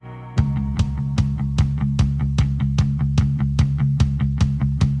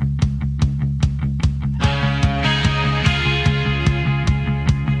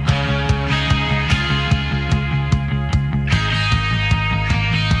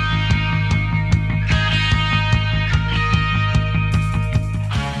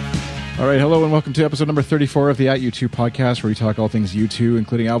All right, hello and welcome to episode number 34 of the At U2 podcast, where we talk all things U2,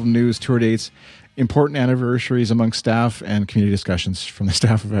 including album news, tour dates, important anniversaries among staff, and community discussions from the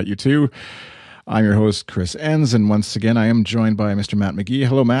staff of At U2. I'm your host, Chris Enns, and once again, I am joined by Mr. Matt McGee.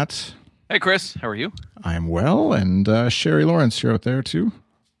 Hello, Matt. Hey, Chris. How are you? I am well, and Sherry Lawrence, you're out there too.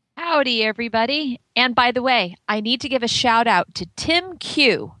 Howdy, everybody. And by the way, I need to give a shout out to Tim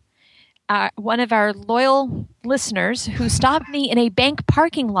Q, one of our loyal listeners who stopped me in a bank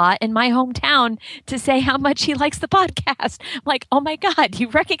parking lot in my hometown to say how much he likes the podcast. I'm like, oh my God, you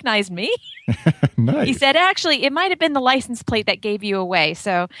recognize me? Nice. He said, actually, it might have been the license plate that gave you away.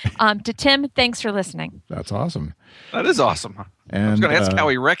 So to Tim, thanks for listening. That's awesome. That is awesome. And, I was going to ask how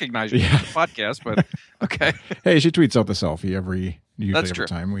he recognized you on the podcast, but okay. Hey, she tweets out the selfie every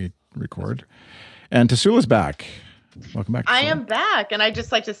time we record. And Tassoula's back. Welcome back. I am back, and I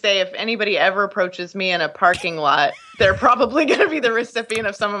just like to say, if anybody ever approaches me in a parking lot, they're probably going to be the recipient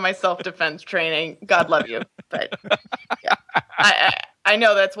of some of my self-defense training. God love you, but yeah, I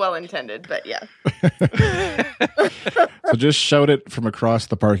know that's well intended, but yeah. So just shout it from across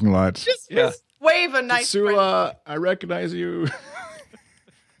the parking lot. Just wave a nice. Tassoula, I recognize you.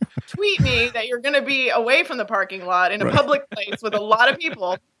 Tweet me that you're going to be away from the parking lot in a public place with a lot of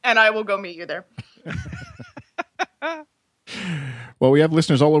people, and I will go meet you there. Well, we have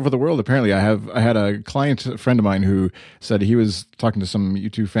listeners all over the world. Apparently, I had a client, a friend of mine, who said he was talking to some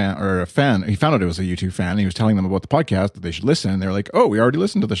U2 fan or a fan. He found out it was a U2 fan. And he was telling them about the podcast that they should listen. And they were like, "Oh, we already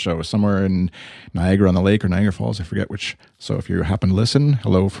listened to the show somewhere in Niagara on the Lake or Niagara Falls. I forget which." So, if you happen to listen,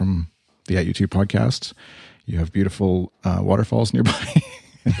 hello from the At U2 podcast. You have beautiful waterfalls nearby.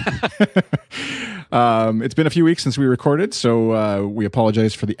 It's been a few weeks since we recorded, so we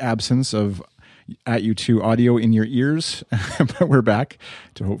apologize for the absence of At U2 audio in your ears, but we're back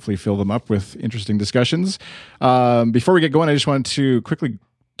to hopefully fill them up with interesting discussions. Before we get going, I just wanted to quickly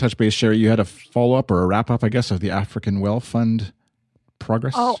touch base. Sherry, you had a follow-up or a wrap-up, I guess, of the African Well Fund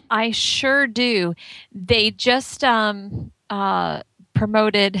progress? Oh, I sure do. They just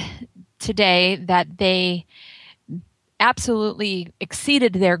promoted today that they absolutely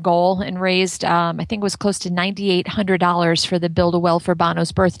exceeded their goal and raised, I think it was close to $9,800 for the Build a Well for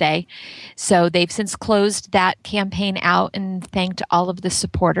Bono's birthday. So they've since closed that campaign out and thanked all of the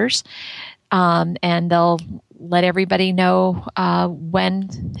supporters. And they'll let everybody know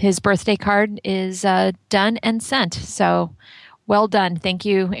when his birthday card is done and sent. So well done. Thank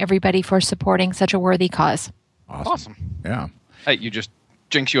you, everybody, for supporting such a worthy cause. Awesome. Yeah. Hey,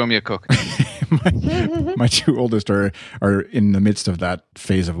 Jinx, you owe me a Coke. my two oldest are in the midst of that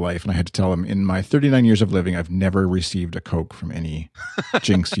phase of life, and I had to tell them, in my 39 years of living, I've never received a Coke from any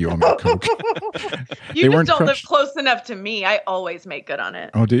Jinx, you owe me a Coke. You just don't live close enough to me. I always make good on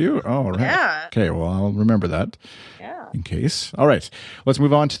it. Oh, do you? Oh, right. Yeah. Okay, well, I'll remember that. Yeah. In case. All right. Let's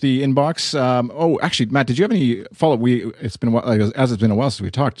move on to the inbox. Actually, Matt, did you have any follow-up? It's been a while, as it's been a while since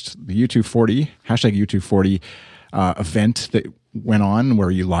we talked, the U240, hashtag U240 event that went on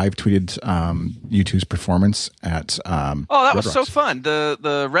where you live tweeted U2's performance at that Red was Rocks. so fun.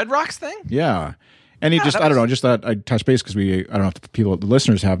 The Red Rocks thing? Yeah. And I don't know, just that I touched base because I don't know if the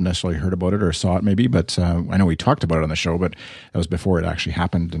listeners haven't necessarily heard about it or saw it maybe, but I know we talked about it on the show, but that was before it actually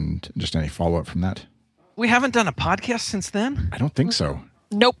happened, and just any follow-up from that. We haven't done a podcast since then? I don't think so.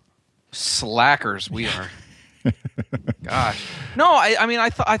 Nope. Slackers we are. Gosh, no. I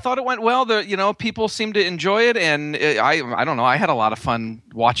thought it went well. People seemed to enjoy it, and I don't know. I had a lot of fun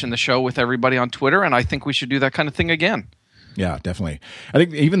watching the show with everybody on Twitter, and I think we should do that kind of thing again. Yeah, definitely. I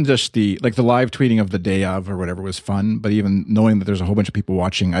think even just the live tweeting of the day of or whatever was fun, but even knowing that there's a whole bunch of people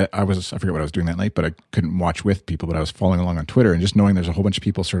watching, I forget what I was doing that night, but I couldn't watch with people, but I was following along on Twitter, and just knowing there's a whole bunch of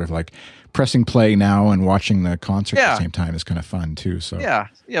people sort of like pressing play now and watching the concert at the same time is kind of fun too. So yeah,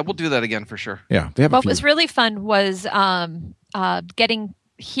 we'll do that again for sure. Yeah, they have. What was really fun was getting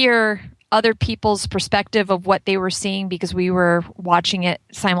here other people's perspective of what they were seeing, because we were watching it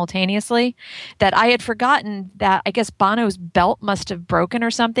simultaneously, that I had forgotten that I guess Bono's belt must have broken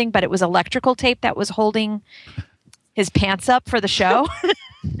or something, but it was electrical tape that was holding his pants up for the show.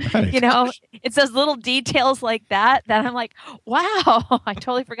 Right. It's those little details like that I'm like, wow, I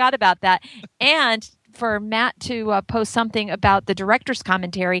totally forgot about that. And for Matt to post something about the director's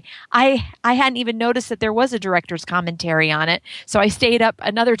commentary, I hadn't even noticed that there was a director's commentary on it. So I stayed up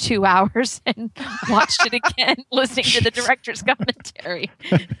another 2 hours and watched it again, listening to the director's commentary.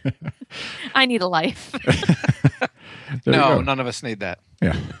 I need a life. No, none of us need that.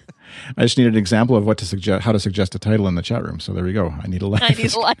 Yeah. I just need an example of how to suggest a title in the chat room. So there we go. I need a life. I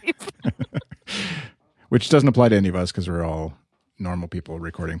need a life. Which doesn't apply to any of us because we're all normal people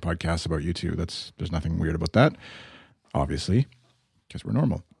recording podcasts about U2. There's nothing weird about that, obviously, because we're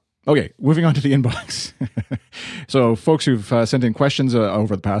normal. Okay, moving on to the inbox. So folks who've sent in questions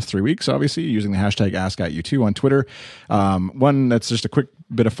over the past 3 weeks, obviously, using the hashtag AskAtU2 on Twitter. One that's just a quick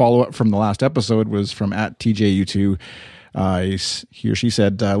bit of follow-up from the last episode was from @TJU2. He or she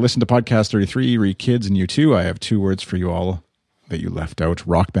said, listen to podcast 33, re Kids and U2. I have 2 words for you all that you left out.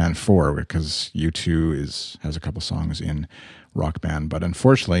 Rock Band 4, because U2 has a couple songs in Rock Band. But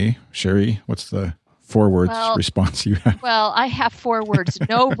unfortunately, Sherry, what's the 4 words response you have? Well, I have 4 words.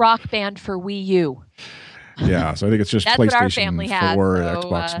 No Rock Band for Wii U. Yeah, so I think it's just That's PlayStation what our family 4, has, so,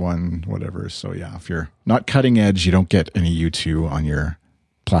 Xbox One, whatever. So yeah, if you're not cutting edge, you don't get any U2 on your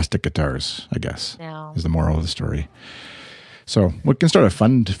plastic guitars, I guess, is the moral of the story. So we can start a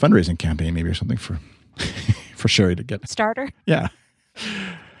fundraising campaign maybe or something for for Sherry to get. Starter? Yeah.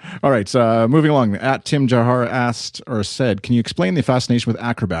 All right, moving along. Tim Jahar asked or said, can you explain the fascination with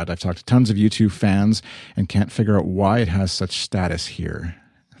Acrobat? I've talked to tons of YouTube fans and can't figure out why it has such status here.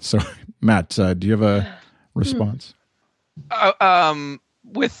 So, Matt, do you have a response?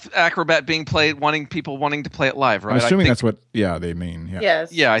 With Acrobat being played, people wanting to play it live, right? I'm assuming that's what, they mean. Yeah.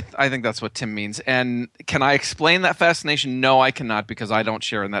 Yes. Yeah, I think that's what Tim means. And can I explain that fascination? No, I cannot, because I don't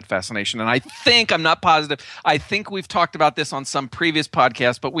share in that fascination. And I think, I'm not positive, I think we've talked about this on some previous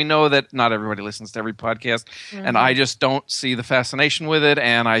podcast, but we know that not everybody listens to every podcast. Mm-hmm. And I just don't see the fascination with it.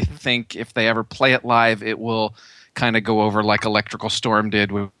 And I think if they ever play it live, it will kind of go over like Electrical Storm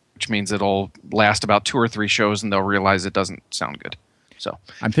did, which means it'll last about 2 or 3 shows and they'll realize it doesn't sound good. So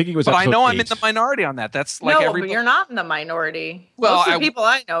I'm thinking it was. But I know 8. I'm in the minority on that. That's like but you're not in the minority. Well, most of the people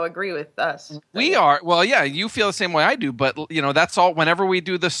I know agree with us. We are. Well, yeah, you feel the same way I do. But that's all. Whenever we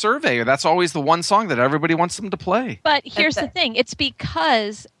do the survey, that's always the one song that everybody wants them to play. But here's the thing: it's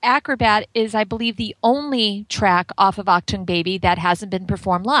because Acrobat is, I believe, the only track off of Achtung Baby that hasn't been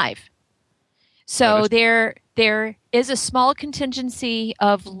performed live. So there is a small contingency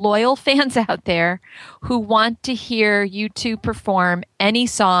of loyal fans out there who want to hear U2 perform any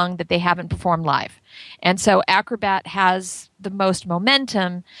song that they haven't performed live. And so Acrobat has the most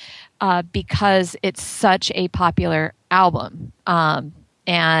momentum because it's such a popular album.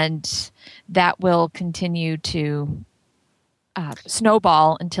 And that will continue to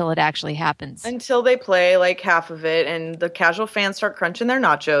snowball until it actually happens. Until they play like half of it and the casual fans start crunching their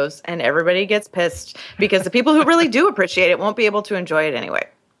nachos and everybody gets pissed because the people who really do appreciate it won't be able to enjoy it anyway.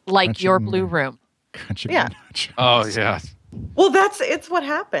 Like your Blue Room. Yeah. Oh, yeah. Well, it's what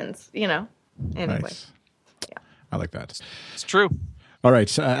happens, Anyway. Nice. Yeah. I like that. It's true. All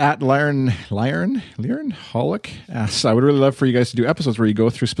right. At Lyron Holick asks, I would really love for you guys to do episodes where you go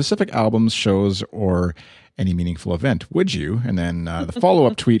through specific albums, shows, or any meaningful event. Would you? And then the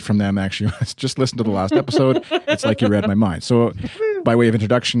follow-up tweet from them actually was, just listen to the last episode. It's like you read my mind. So by way of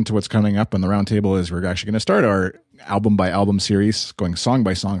introduction to what's coming up on the roundtable is we're actually going to start our album by album series, going song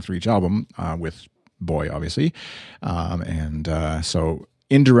by song through each album with Boy, obviously. So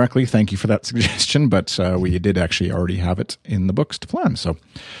indirectly, thank you for that suggestion, but we did actually already have it in the books to plan. So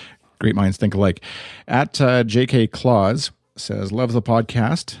great minds think alike. At JK Claus says, love the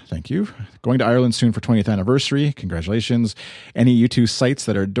podcast. Thank you. Going to Ireland soon for 20th anniversary. Congratulations. Any U2 sites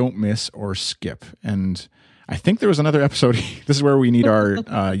that are don't miss or skip. And I think there was another episode. This is where we need our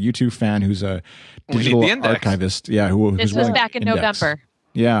U2 fan who's a digital archivist. Yeah. This was back in November.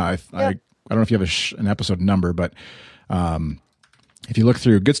 Yeah. I don't know if you have an episode number, but if you look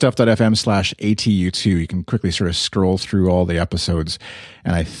through goodstuff.fm/ATU2, you can quickly sort of scroll through all the episodes.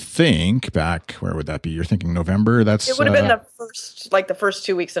 And I think back, where would that be? You're thinking November? It would have been the first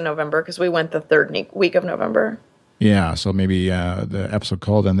 2 weeks of November, because we went the third week of November. Yeah, so maybe the episode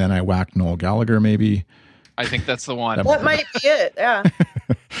called "And Then I Whacked Noel Gallagher," maybe. I think that's the one. That might be it, yeah.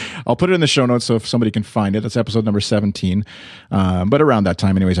 I'll put it in the show notes so if somebody can find it. That's episode number 17. But around that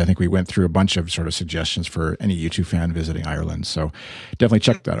time, anyways, I think we went through a bunch of sort of suggestions for any U2 fan visiting Ireland. So definitely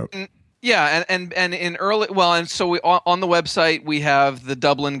check that out. Yeah, and in early, and so we on the website we have the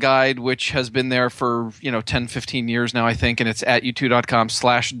Dublin guide, which has been there for 10, 15 years now, I think, and it's at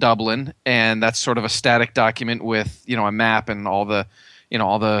u2.com/Dublin, and that's sort of a static document with a map and all the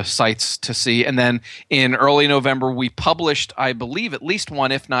sites to see. And then in early November, we published, I believe, at least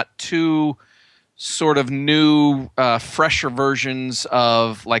one, if not 2, sort of new, fresher versions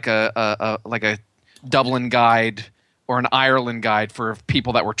of like a Dublin guide or an Ireland guide for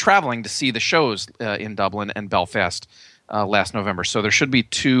people that were traveling to see the shows in Dublin and Belfast last November. So there should be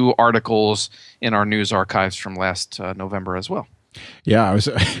 2 articles in our news archives from last November as well. Yeah,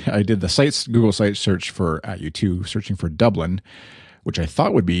 I did the Google site search for at U2, searching for Dublin, which I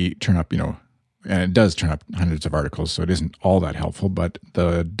thought would turn up, and it does turn up hundreds of articles, so it isn't all that helpful, but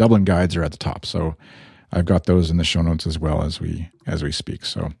the Dublin guides are at the top. So I've got those in the show notes as well as we speak.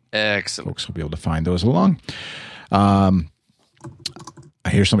 So Excellent. folks will be able to find those along. I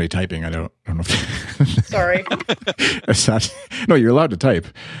hear somebody typing. I don't know if Sorry. is that, no, you're allowed to type.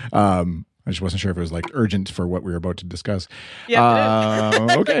 I just wasn't sure if it was like urgent for what we were about to discuss. Yeah.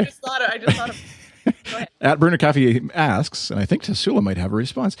 Okay. I just thought of. Go ahead. At Burner Coffee asks, and I think Tassoula might have a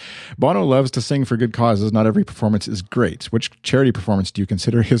response. Bono loves to sing for good causes. Not every performance is great. Which charity performance do you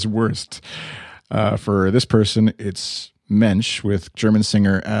consider his worst? For this person, it's Mensch with German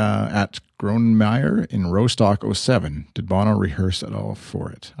singer at Gronemeyer in Rostock 07. Did Bono rehearse at all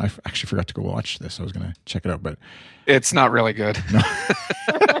for it? I actually forgot to go watch this. I was going to check it out, but It's not really good. no.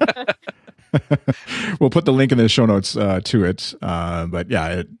 We'll put the link in the show notes to it. But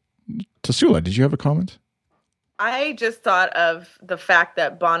yeah, Tassoula, did you have a comment? I just thought of the fact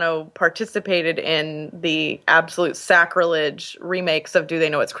that Bono participated in the absolute sacrilege remakes of Do They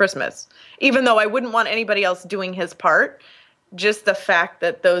Know It's Christmas? Even though I wouldn't want anybody else doing his part, just the fact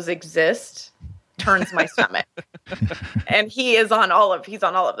that those exist turns my stomach. And he's on all of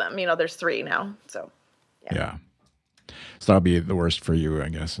them. You know, there's 3 now. So, Yeah. So that'll be the worst for you, I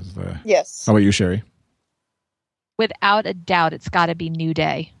guess. yes. How about you, Sherry? Without a doubt, it's got to be New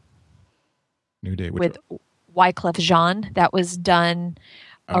Day New Day. with Wyclef Jean. That was done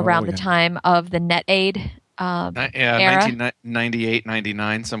around the time of the Net Aid era. 1998,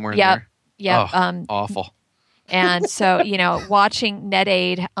 99, somewhere in there. Yeah. Oh, awful. And so, watching Net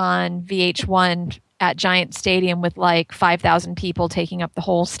Aid on VH1 at Giant Stadium with like 5,000 people taking up the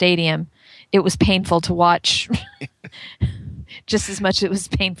whole stadium, it was painful to watch. Just as much as it was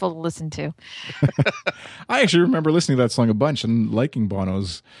painful to listen to. I actually remember listening to that song a bunch and liking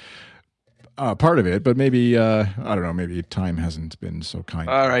Bono's part of it, but maybe I don't know. Maybe time hasn't been so kind.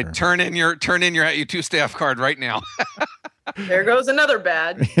 All right, turn in your U2 staff card right now. There goes another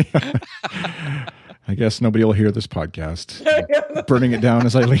bad. I guess nobody will hear this podcast. Burning it down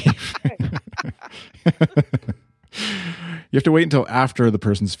as I leave. You have to wait until after the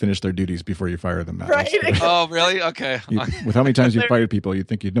person's finished their duties before you fire them. Right. Oh, really? Okay. With how many times you've fired people, you'd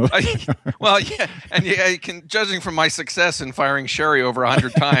think you'd know. Well, yeah, and you can, judging from my success in firing Sherry over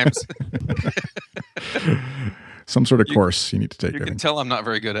 100 times, some sort of course you need to take. You can tell I'm not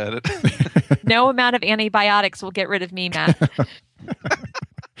very good at it. No amount of antibiotics will get rid of me, Matt.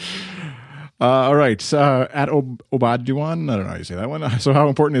 All right. At Obaduan, I don't know how you say that one. So how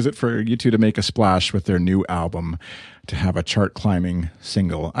important is it for you two to make a splash with their new album, to have a chart-climbing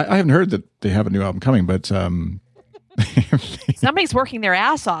single? I haven't heard that they have a new album coming, but... Somebody's working their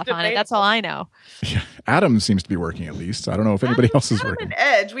ass off on it. That's all I know. Yeah, Adam seems to be working at least. I don't know if anybody else is working. And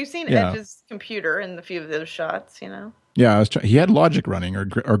Edge. We've seen Edge's computer in a few of those shots, Yeah, he had Logic running or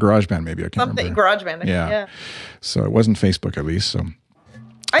GarageBand maybe. I can't remember. GarageBand. Yeah. So it wasn't Facebook at least. So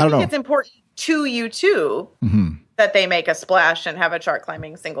I think it's important to you too that they make a splash and have a chart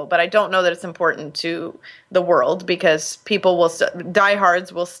climbing single, but I don't know that it's important to the world, because people will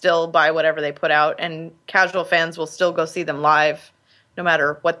diehards will still buy whatever they put out, and casual fans will still go see them live no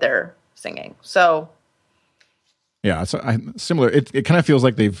matter what they're singing. So yeah, it's similar. It kind of feels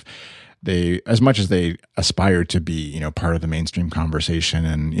like they as much as they aspire to be, part of the mainstream conversation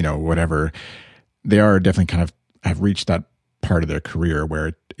and, whatever, they are definitely kind of have reached that part of their career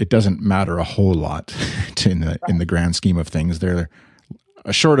where it doesn't matter a whole lot in the grand scheme of things. They're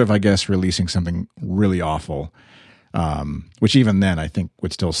short of, I guess, releasing something really awful, which even then I think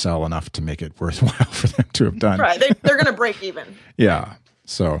would still sell enough to make it worthwhile for them to have done. Right. They're going to break even. Yeah.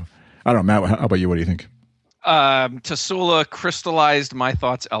 So I don't know, Matt, how about you? What do you think? Tassoula crystallized my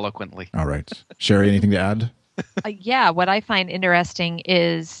thoughts eloquently. All right. Sherry, anything to add? What I find interesting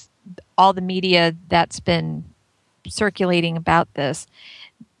is all the media that's been circulating about this.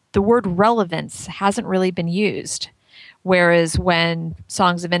 The word relevance hasn't really been used. Whereas when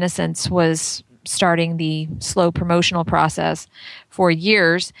Songs of Innocence was starting the slow promotional process for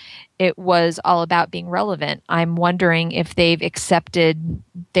years, it was all about being relevant. I'm wondering if they've accepted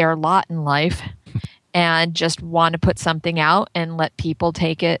their lot in life and just want to put something out and let people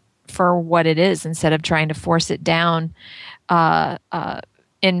take it for what it is, instead of trying to force it down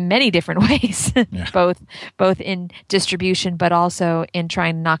in many different ways, Yeah. both in distribution, but also in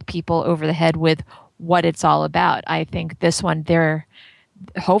trying to knock people over the head with what it's all about. I think this one, they're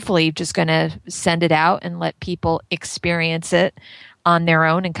hopefully just going to send it out and let people experience it on their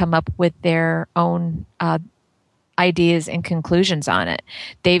own and come up with their own ideas and conclusions on it.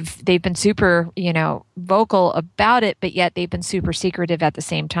 They've been super, vocal about it, but yet they've been super secretive at the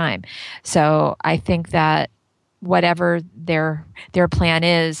same time. So I think that whatever their plan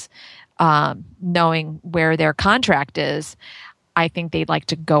is, knowing where their contract is, I think they'd like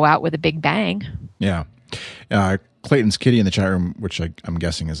to go out with a big bang. Yeah. Clayton's Kitty in the chat room, which I'm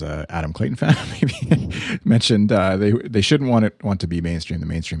guessing is a Adam Clayton fan, maybe mentioned they shouldn't want to be mainstream. The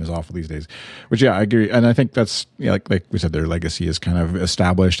mainstream is awful these days, which I agree, and I think that's like we said, their legacy is kind of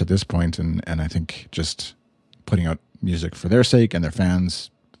established at this point, and I think just putting out music for their sake and their fans.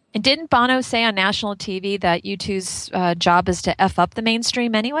 And didn't Bono say on national TV that U2's job is to F up the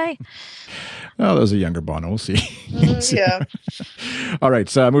mainstream anyway? Well, that was a younger Bono. We'll see. Yeah. All right.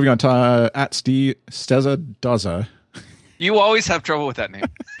 So moving on to at Steza Daza. You always have trouble with that name.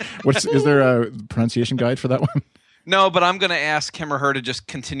 Is there a pronunciation guide for that one? No, but I'm going to ask him or her to just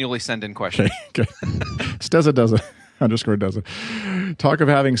continually send in questions. Okay. Steza Daza. _Daza. Talk of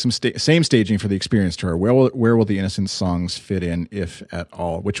having some same staging for the Experience tour. Where will the Innocence songs fit in, if at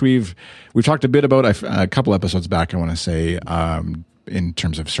all? Which we've talked a bit about a couple episodes back, I want to say, in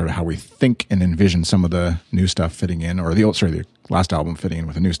terms of sort of how we think and envision some of the new stuff fitting in, or the last album fitting in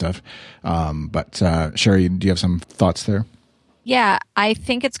with the new stuff. But Sherry, do you have some thoughts there? Yeah, I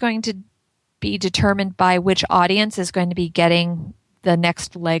think it's going to be determined by which audience is going to be getting the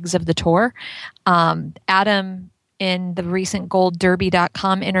next legs of the tour. Adam, in the recent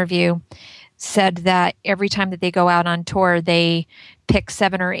goldderby.com interview, said that every time that they go out on tour, they pick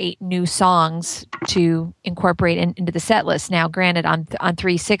 7 or 8 new songs to incorporate into the set list. Now, granted, on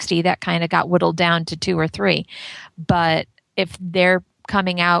 360, that kind of got whittled down to 2 or 3. But if they're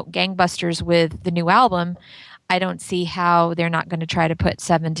coming out gangbusters with the new album, I don't see how they're not going to try to put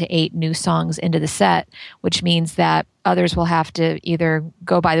 7 to 8 new songs into the set, which means that others will have to either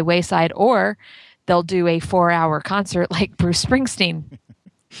go by the wayside or they'll do a 4-hour concert like Bruce Springsteen,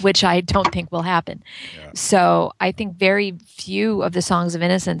 which I don't think will happen. Yeah. So I think very few of the Songs of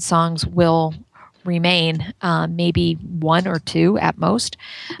Innocence songs will remain, maybe 1 or 2 at most.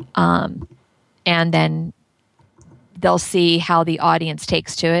 And then they'll see how the audience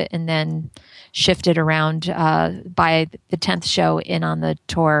takes to it and then shift it around. By the 10th show in on the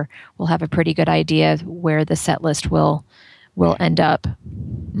tour, we'll have a pretty good idea of where the set list will end up.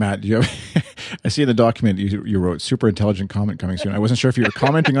 Matt, do you have, I see in the document you wrote super intelligent comment coming soon. I wasn't sure if you were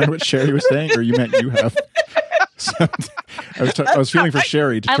commenting on what Sherry was saying or you meant you have. So, I was feeling for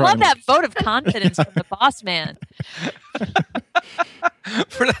Sherry. I love that vote of confidence from the boss man.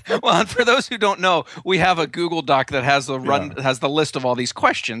 For those who don't know, we have a Google Doc that has the list of all these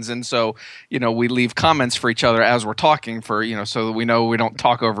questions, and so we leave comments for each other as we're talking so that we know we don't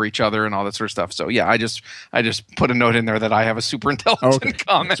talk over each other and all that sort of stuff. So yeah, I just put a note in there that I have a super intelligent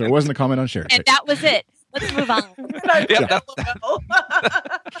comment. So it wasn't a comment on Sherry. And that was it. Let's move on.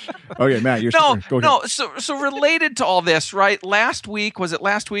 Okay, Matt, you're go ahead. So related to all this, right? Last week or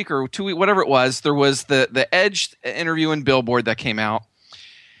 2 weeks, whatever it was, there was the Edge interview in Billboard that came out,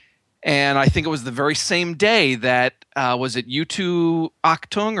 and I think it was the very same day that was it U2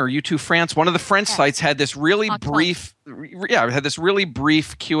 Achtung or U2 France? One of the French sites had this really brief,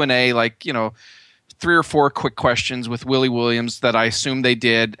 Q&A, like 3 or 4 quick questions with Willie Williams that I assume they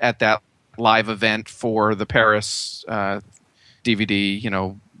did at that live event for the Paris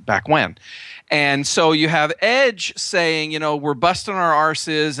DVD, back when. And so you have Edge saying, we're busting our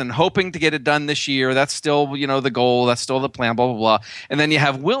arses and hoping to get it done this year. That's still, the goal. That's still the plan, blah, blah, blah. And then you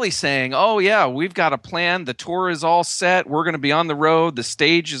have Willie saying, oh, yeah, we've got a plan. The tour is all set. We're going to be on the road. The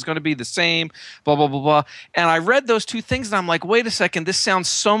stage is going to be the same, blah, blah, blah, blah. And I read those 2 things and I'm like, wait a second. This sounds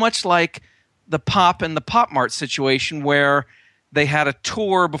so much like the Pop and the Pop Mart situation where they had a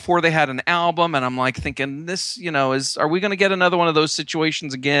tour before they had an album, and I'm like thinking, this, are we going to get another one of those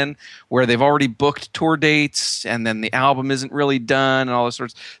situations again where they've already booked tour dates and then the album isn't really done and all this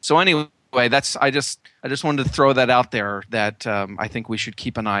sorts. So anyway, I just wanted to throw that out there that I think we should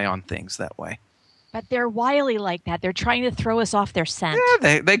keep an eye on things that way. But they're wily like that. They're trying to throw us off their scent.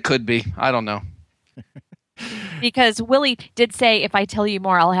 Yeah, they could be. I don't know. Because Willie did say, if I tell you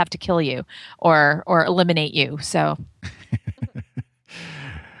more, I'll have to kill you or eliminate you. So.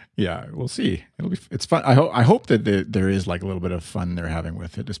 Yeah, we'll see. It's fun. I hope that there is like a little bit of fun they're having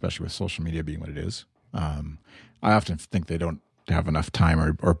with it, especially with social media being what it is. I often think they don't have enough time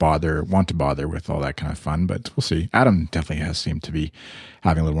or want to bother with all that kind of fun, but we'll see. Adam definitely has seemed to be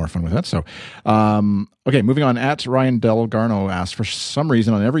having a little more fun with that. So, okay, moving on. At Ryan Delgarno asked, for some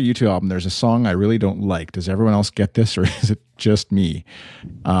reason on every U2 album, there's a song I really don't like. Does everyone else get this, or is it just me?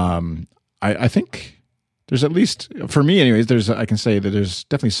 I think there's, at least for me anyways, I can say that there's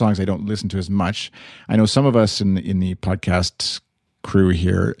definitely songs I don't listen to as much. I know some of us in the podcast crew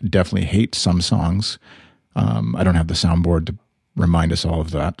here definitely hate some songs. I don't have the soundboard to remind us all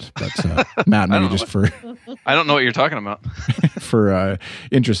of that, but Matt, maybe just for I don't know what you're talking about. For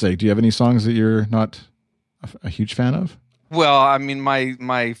interest sake, do you have any songs that you're not a huge fan of? Well, I mean,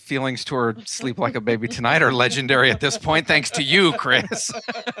 my feelings toward "Sleep Like a Baby Tonight" are legendary at this point, thanks to you, Chris.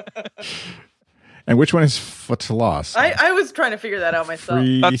 And which one is "What's the Loss"? I was trying to figure that out myself.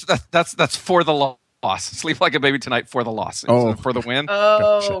 That's for the loss. "Sleep Like a Baby Tonight" for the loss. Oh. For the win.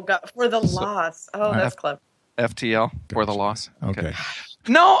 Oh, God, for the loss. Oh, that's clever. FTL for the loss. Okay.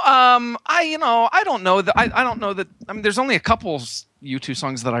 No, I don't know that. I don't know that. I mean, there's only a couple U2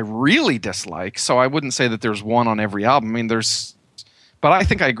 songs that I really dislike, so I wouldn't say that there's one on every album. I mean, but I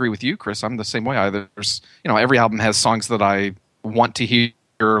think I agree with you, Chris. I'm the same way. There's, every album has songs that I want to hear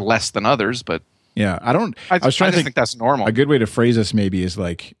less than others, but yeah, I was trying to think that's normal. A good way to phrase this maybe is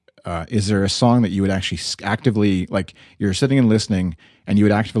like, is there a song that you would actually actively, like, you're sitting and listening, and you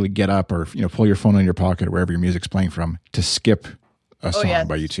would actively get up or pull your phone in your pocket or wherever your music's playing from to skip a song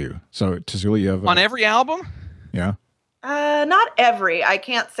by U2? So, Tassoula, you have on every album? Yeah. Not every. I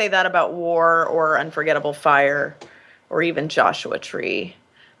can't say that about War or Unforgettable Fire or even Joshua Tree.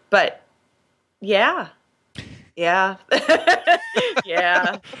 But yeah. Yeah.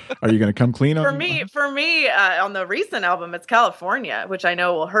 Yeah. Are you going to come clean on For me, on the recent album, it's California, which I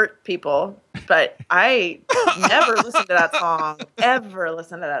know will hurt people, but I never listened to that song, ever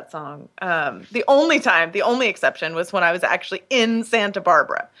listened to that song. The only exception was when I was actually in Santa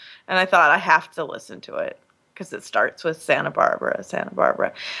Barbara, and I thought I have to listen to it because it starts with Santa Barbara.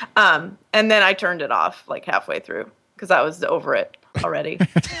 And then I turned it off like halfway through because I was over it already.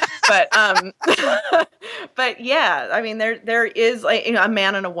 But yeah, I mean, there is like, A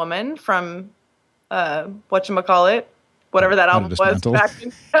Man and a Woman from whatchamacallit, whatever that album was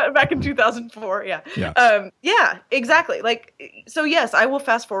back in 2004. Yeah, exactly. Like, so yes, I will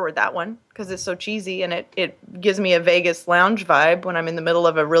fast forward that one because it's so cheesy and it gives me a Vegas lounge vibe when I'm in the middle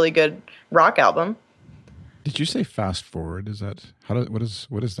of a really good rock album. Did you say fast forward? Is that what is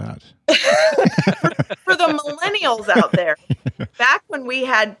that? For the millennials out there, back when we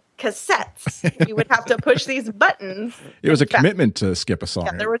had cassettes, we would have to push these buttons. It was a commitment to skip a song.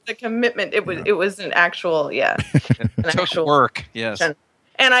 Yeah, there was a commitment. It was an actual, Took work. Yes. And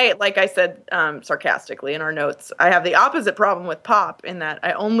like I said sarcastically in our notes, I have the opposite problem with pop in that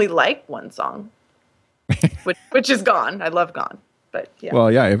I only like one song, which is Gone. I love Gone. But yeah. Well,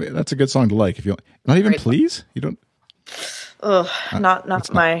 yeah, that's a good song to like. If you not even Please, you don't.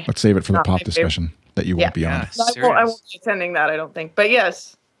 Let's save it for the pop discussion that you won't be on. I won't be attending that, I don't think. But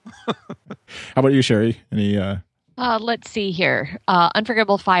yes. How about you, Sherry? Any? Let's see here.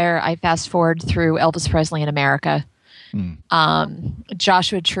 Unforgettable Fire. I fast forward through Elvis Presley in America.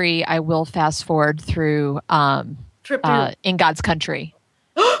 Joshua Tree. I will fast forward through In God's Country.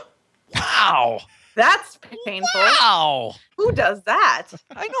 Wow. That's painful. Wow. Who does that?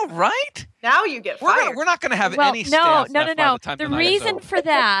 I know, right? Now you get fired. We're not going to have any stats. No. The reason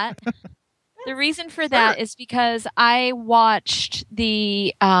for that, is because I watched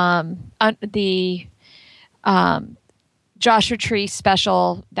the Joshua Tree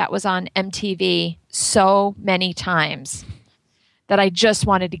special that was on MTV so many times that I just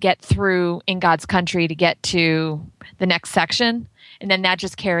wanted to get through In God's Country to get to the next section. And then that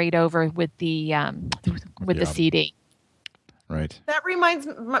just carried over with the the CD. Right. That reminds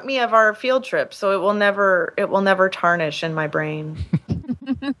me of our field trip, so it will never tarnish in my brain.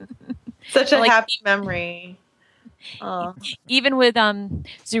 Such a happy memory. Even with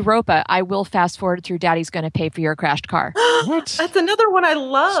Zooropa, I will fast forward through Daddy's Gonna Pay for Your Crashed Car. What? That's another one I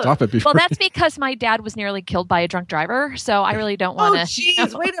love. Stop it before. Well, that's because my dad was nearly killed by a drunk driver, so I really don't want to. Oh,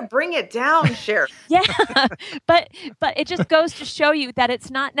 jeez, way to bring it down, Sheriff. Yeah, but it just goes to show you that it's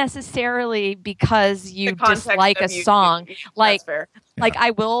not necessarily because you dislike a song. Like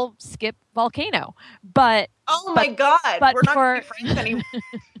I will skip Volcano, but oh my God, but we're not going to be friends anymore.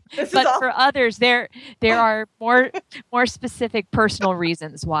 But for others, there are more specific personal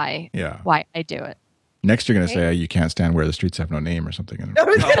reasons why I do it. Next, you're going to say you can't stand Where the Streets Have No Name or something.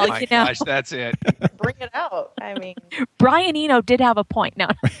 Oh my gosh, that's it. Bring it out. I mean, Brian Eno did have a point. No.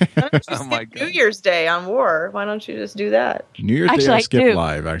 Oh my God. New Year's Day on War. Why don't you just do that? New Year's Day I skip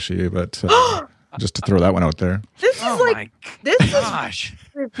live, actually, but just to throw that one out there. This is gosh.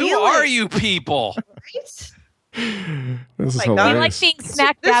 Who are you people? Right? This is I like being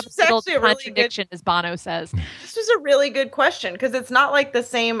smack dab middle contradiction, as Bono says. This was a really good question because it's not like the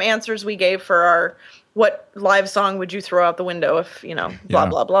same answers we gave for our what live song would you throw out the window if blah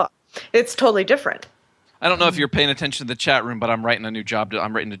blah blah. It's totally different. I don't know if you're paying attention to the chat room, but I'm writing a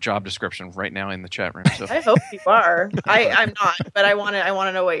job description right now in the chat room. So I hope you are. I'm not, but I want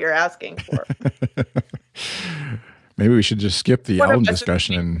to know what you're asking for. Maybe we should just skip the album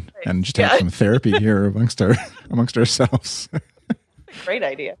discussion and just have some therapy here amongst ourselves. Great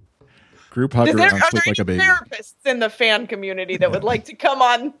idea. Group hug Are around, there sleep like a any baby. therapists in the fan community that would like to come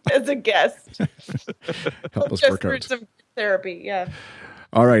on as a guest? Help us Just work for out. some therapy, yeah.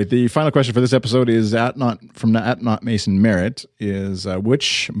 All right. The final question for this episode is at not Mason Merritt is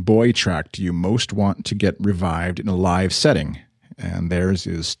which boy track do you most want to get revived in a live setting? And theirs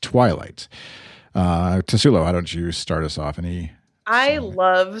is Twilight. Tassoula, why don't you start us off? I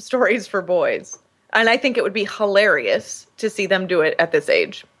love stories for boys, and I think it would be hilarious to see them do it at this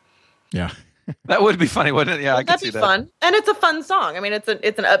age. Yeah. That would be funny, wouldn't it? Yeah, I could That'd see be that. fun, and it's a fun song. I mean, it's an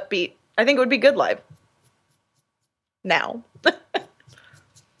upbeat. I think it would be good live. Now.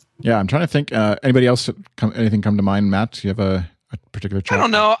 Yeah, I'm trying to think. Anybody else? Anything come to mind, Matt? Do you have a particular track? I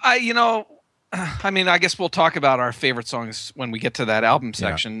don't know. I mean, I guess we'll talk about our favorite songs when we get to that album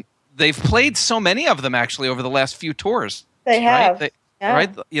section. Yeah. They've played so many of them actually over the last few tours. They have. Right?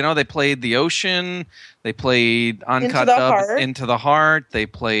 Right? You know, they played The Ocean. They played Uncut Dubs, Into the Heart. They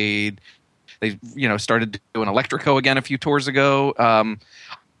started doing Electrico again a few tours ago.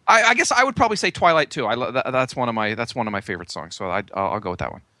 I guess I would probably say Twilight too. That's one of my favorite songs. So I'll go with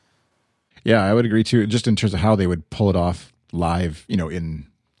that one. Yeah, I would agree too. Just in terms of how they would pull it off live, in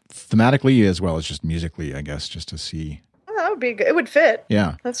thematically as well as just musically, I guess, just to see. Oh, that would be good. It would fit.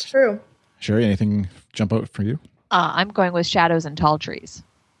 Yeah, that's true. Sherry, anything jump out for you? I'm going with Shadows and Tall Trees.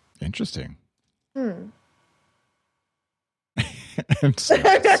 Interesting. I'm I'm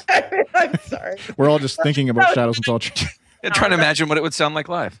sorry. We're all just thinking about Shadows and Tall Trees. And trying to imagine what it would sound like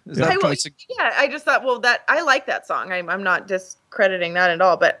live. I just thought, that I like that song. I'm not discrediting that at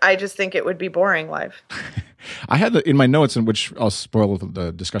all, but I just think it would be boring live. I had in my notes, in which I'll spoil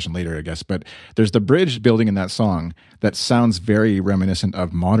the discussion later, I guess, but there's the bridge building in that song that sounds very reminiscent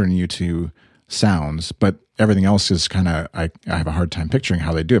of modern U2 sounds, but everything else is kind of, I have a hard time picturing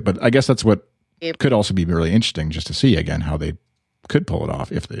how they do it. But I guess that's what could also be really interesting, just to see again how they could pull it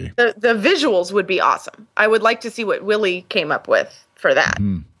off if they. The visuals would be awesome. I would like to see what Willie came up with for that.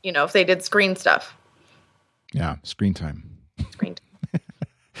 If they did screen stuff. Yeah, screen time. Screen time.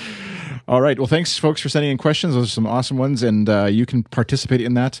 All right. Well, thanks, folks, for sending in questions. Those are some awesome ones, and you can participate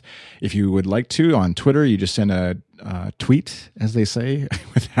in that if you would like to. On Twitter, you just send a tweet, as they say,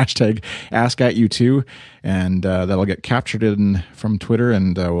 with hashtag #AskAtU2, and that'll get captured from Twitter,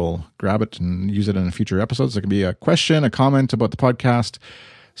 and we'll grab it and use it in future episodes. There can be a question, a comment about the podcast,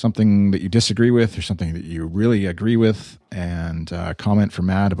 something that you disagree with, or something that you really agree with, and a comment from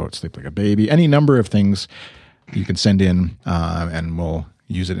Matt about Sleep Like a Baby. Any number of things you can send in, and we'll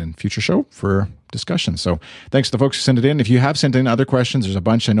use it in future show for discussion. So thanks to the folks who sent it in. If you have sent in other questions, there's a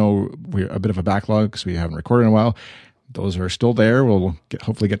bunch. I know we're a bit of a backlog because we haven't recorded in a while. Those are still there. We'll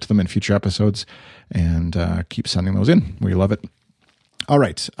hopefully get to them in future episodes, and keep sending those in. We love it. All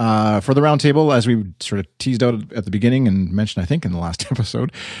right. For the roundtable, as we sort of teased out at the beginning and mentioned, I think, in the last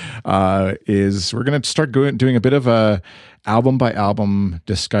episode, is we're going to start doing a bit of a album by album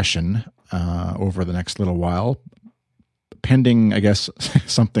discussion over the next little while. Pending, I guess,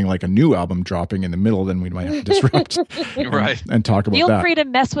 something like a new album dropping in the middle, then we might have to disrupt right. and talk about that. Feel free to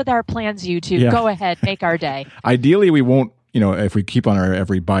mess with our plans, U2. Yeah. Go ahead, make our day. Ideally, we won't, if we keep on our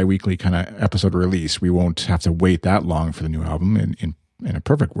every bi-weekly kind of episode release, we won't have to wait that long for the new album in a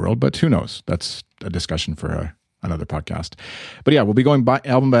perfect world, but who knows? That's a discussion for another podcast. But yeah, we'll be going by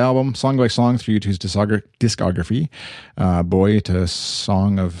album, song by song through U2's discography, Boy to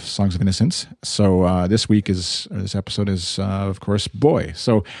Songs of Innocence. So this episode is of course Boy.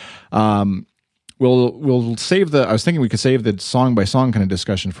 So we'll save I was thinking we could save the song by song kind of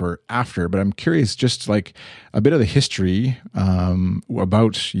discussion for after, but I'm curious, just like a bit of the history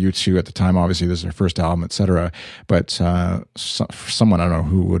about U2 at the time. Obviously, this is their first album, etc. But someone, I don't know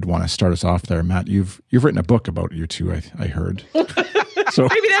who would want to start us off there. Matt, you've written a book about U2, I heard. So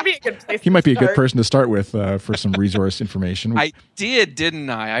maybe that'd be a good place. He might be a good person to start with for some resource information. I did, didn't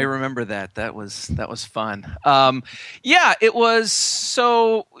I? I remember that. That was fun. Yeah, it was.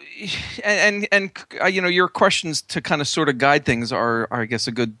 So, and your questions to kind of sort of guide things are I guess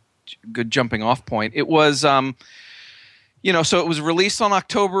a good jumping off point. It was so it was released on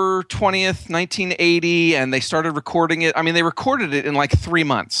October 20th, 1980, and they started recording it. I mean, they recorded it in like 3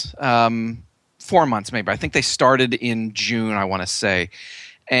 months. 4 months maybe. I think they started in June, I want to say.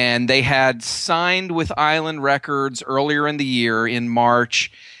 And they had signed with Island Records earlier in the year in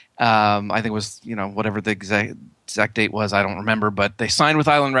March. I think it was, whatever the exact date was, I don't remember. But they signed with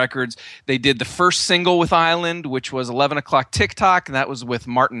Island Records. They did the first single with Island, which was 11 O'Clock TikTok. And that was with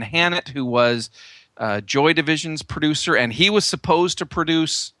Martin Hannett, who was Joy Division's producer. And he was supposed to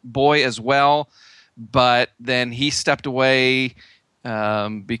produce Boy as well. But then he stepped away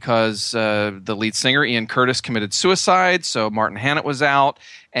because the lead singer Ian Curtis committed suicide. So Martin Hannett was out,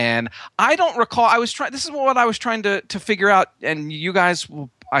 and I don't recall. This is what I was trying to figure out, and you guys will,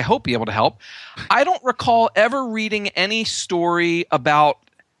 I hope, be able to help. I don't recall ever reading any story about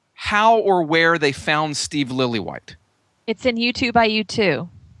how or where they found Steve Lillywhite. It's in U2 by U2.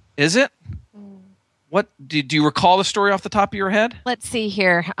 Is it? What do you recall the story off the top of your head? Let's see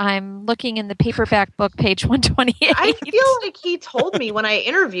here. I'm looking in the paperback book, page 128. I feel like he told me when I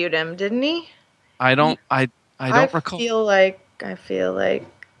interviewed him, didn't he? I don't recall. I feel like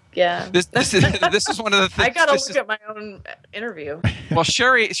yeah. This is one of the things. I gotta look at my own interview. Well,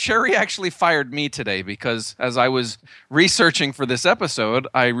 Sherry actually fired me today because as I was researching for this episode,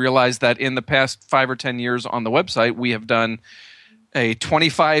 I realized that in the past 5 or 10 years on the website, we have done a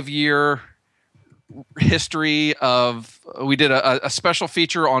 25-year history of. We did a special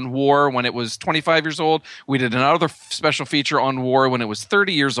feature on war when it was 25 years old. We did another special feature on war when it was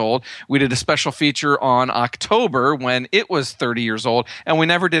 30 years old. We did a special feature on October when it was 30 years old, and we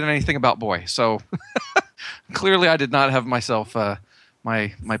never did anything about Boy. So clearly I did not have myself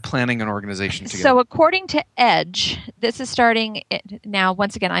my planning and organization together. So according to Edge, this is starting now.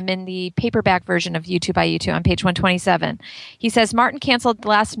 Once again, I'm in the paperback version of U2 by U2 on page 127. He says Martin canceled at the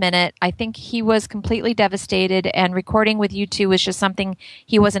last minute. I think he was completely devastated, and recording with U2 was just something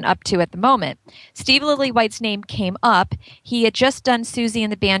he wasn't up to at the moment. Steve Lillywhite's name came up. He had just done Susie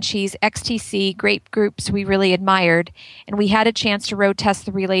and the Banshees, XTC, great groups we really admired, and we had a chance to road test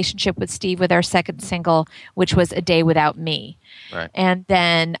the relationship with Steve with our second single, which was A Day Without Me. Right. And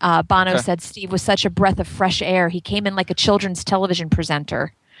then Bono said Steve was such a breath of fresh air. He came in like a children's television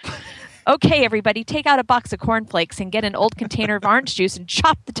presenter. Okay, everybody, take out a box of cornflakes and get an old container of orange juice and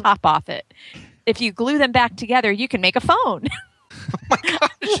chop the top off it. If you glue them back together, you can make a phone. Oh my gosh.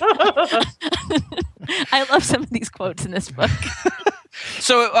 I love some of these quotes in this book.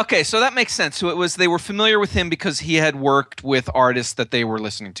 So that makes sense. So they were familiar with him because he had worked with artists that they were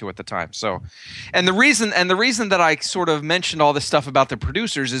listening to at the time. So, and the reason that I sort of mentioned all this stuff about the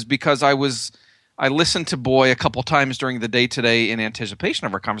producers is because I listened to Boy a couple times during the day today in anticipation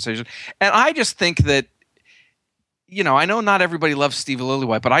of our conversation, and I just think that, I know not everybody loves Steve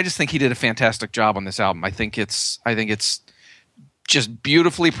Lillywhite, but I just think he did a fantastic job on this album. I think it's just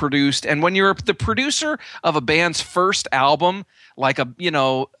beautifully produced, and when you're the producer of a band's first album, like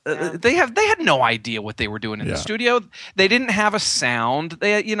they had no idea what they were doing in the studio. They didn't have a sound.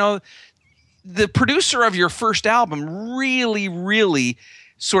 The producer of your first album really, really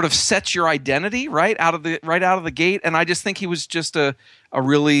sort of sets your identity right out of the gate. And I just think he was just a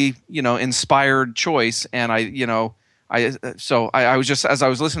really inspired choice. And I was just, as I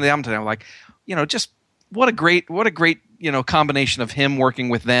was listening to the album today, I'm like, just what a great combination of him working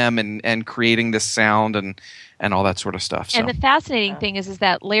with them and creating this sound and all that sort of stuff. So. And the fascinating thing is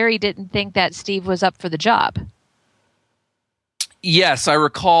that Larry didn't think that Steve was up for the job. Yes, I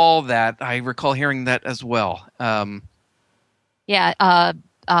recall that. I recall hearing that as well.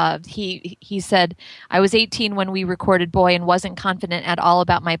 He said, I was 18 when we recorded Boy and wasn't confident at all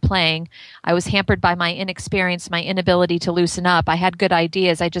about my playing. I was hampered by my inexperience, my inability to loosen up. I had good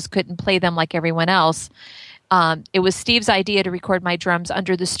ideas. I just couldn't play them like everyone else. It was Steve's idea to record my drums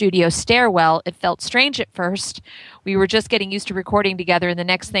under the studio stairwell. It felt strange at first. We were just getting used to recording together, and the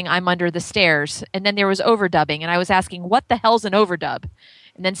next thing I'm under the stairs. And then there was overdubbing, and I was asking, what the hell's an overdub?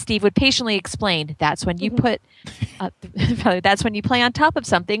 And then Steve would patiently explain, that's when you that's when you play on top of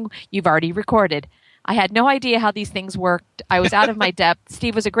something you've already recorded. I had no idea how these things worked. I was out of my depth.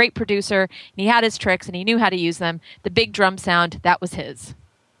 Steve was a great producer, and he had his tricks, and he knew how to use them. The big drum sound, that was his.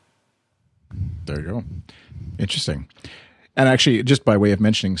 There you go. Interesting. And actually, just by way of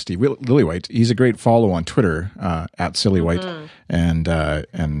mentioning Steve Lillywhite, he's a great follow on Twitter at Sillywhite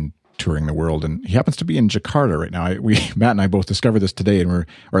and touring the world. And he happens to be in Jakarta right now. Matt and I both discovered this today, or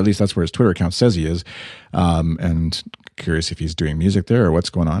at least that's where his Twitter account says he is. And curious if he's doing music there or what's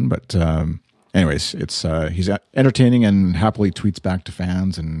going on. But anyways, it's he's entertaining and happily tweets back to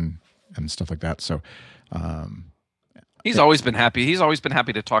fans and stuff like that. So. He's always been happy. He's always been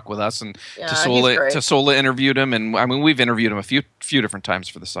happy to talk with us, and Tassoula interviewed him, and I mean we've interviewed him a few different times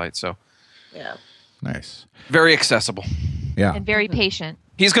for the site. So, yeah, nice, very accessible, and very patient.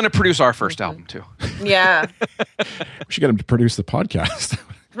 He's going to produce our first album too. Yeah, we should get him to produce the podcast.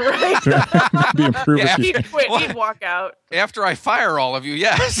 Right? Maybe improve it. He'd walk out after I fire all of you.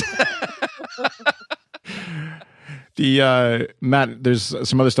 Yes. Matt, there's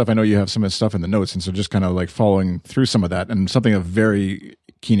some other stuff. I know you have some of the stuff in the notes, and so just kind of like following through some of that, and something of very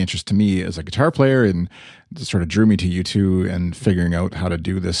keen interest to me as a guitar player, and it sort of drew me to U2 and figuring out how to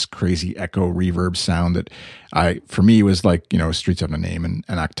do this crazy echo reverb sound that for me was like, Streets Have No Name and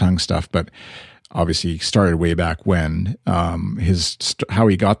Achtung stuff, but obviously started way back when. How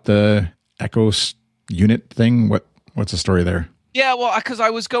he got the echo unit thing. What's the story there? Yeah, well, because I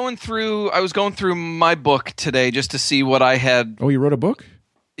was going through my book today just to see what I had. Oh, you wrote a book?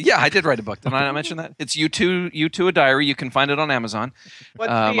 Yeah, I did write a book. Did I not mention that? It's U2 a Diary. You can find it on Amazon.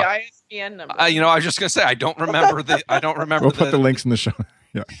 What's the ISBN number? I was just gonna say I don't remember. We'll put the links in the show.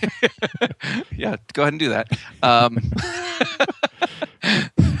 Yeah. Yeah, go ahead and do that.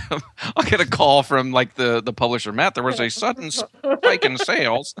 I'll get a call from like the publisher, Matt. There was a sudden spike in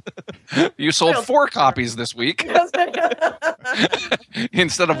sales. You sold 4 copies this week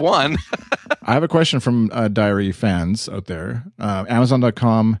instead of 1. I have a question from Diary fans out there.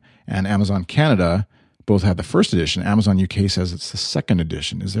 Amazon.com and Amazon Canada both have the first edition. Amazon UK says it's the second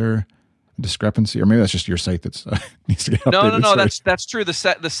edition. Is there a discrepancy, or maybe that's just your site that's needs to get updated? No. That's true.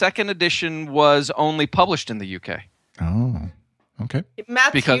 The second edition was only published in the UK. Oh. Okay.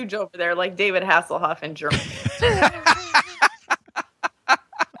 Matt's huge over there, like David Hasselhoff in Germany.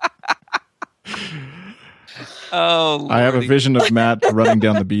 Oh, Lordy. I have a vision of Matt running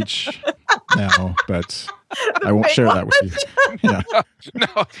down the beach now, but I won't share that with you. Yeah.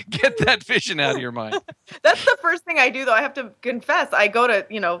 No, get that vision out of your mind. That's the first thing I do, though. I have to confess, I go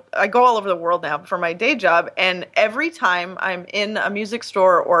all over the world now for my day job, and every time I'm in a music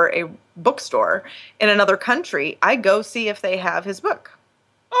store or a bookstore in another country, I go see if they have his book.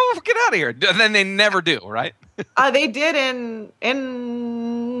 Oh, get out of here. Then they never do, right? They did in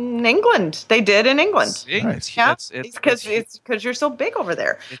England. They did in England. See, nice. Yeah, it's because you're so big over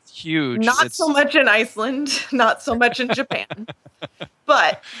there. It's huge. Not so much in Iceland, not so much in Japan.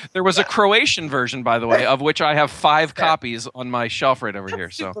 But there was a Croatian version, by the way, of which I have 5 copies on my shelf right over here.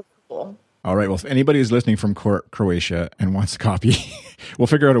 So cool. All right. Well, if anybody is listening from Croatia and wants a copy, we'll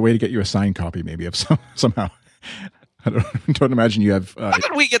figure out a way to get you a signed copy, maybe of somehow. I don't imagine you have. How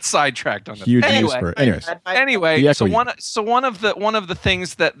did we get sidetracked on this? Huge use for it. Anyway, so one of the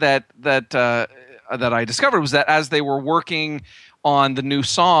things that I discovered was that as they were working on the new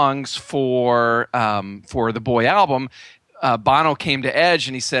songs for the Boy album, Bono came to Edge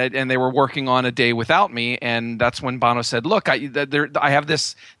and he said, and they were working on A Day Without Me, and that's when Bono said, "Look, I have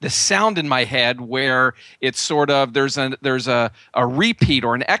this sound in my head where it's sort of there's a repeat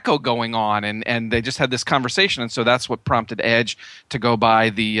or an echo going on," and they just had this conversation, and so that's what prompted Edge to go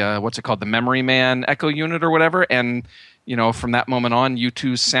by the what's it called, the Memory Man Echo Unit or whatever, and from that moment on,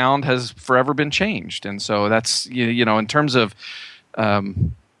 U2's sound has forever been changed, and so that's in terms of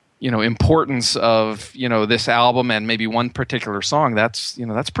importance of this album and maybe one particular song, that's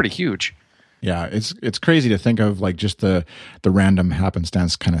pretty huge. Yeah, it's crazy to think of like just the random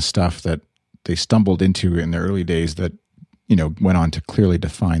happenstance kind of stuff that they stumbled into in the early days that went on to clearly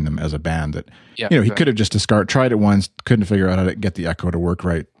define them as a band. That he could have just tried it once, couldn't figure out how to get the echo to work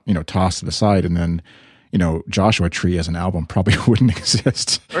right, tossed to the side, and then Joshua Tree as an album probably wouldn't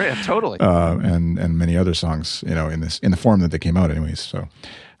exist. Oh, yeah, totally. And many other songs in the form that they came out anyways. So.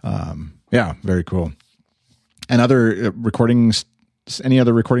 Yeah, very cool. And other recordings, any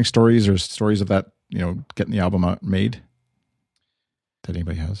other recording stories or stories of that, getting the album made that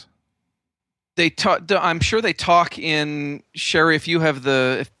anybody has? They talk. I'm sure they talk in Sherry. If you have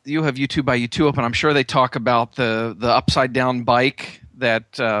U2 by U2 open, I'm sure they talk about the upside down bike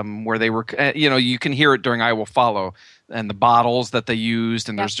that where they were. You can hear it during "I Will Follow" and the bottles that they used,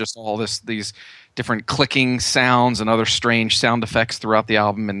 and there's just all these different clicking sounds and other strange sound effects throughout the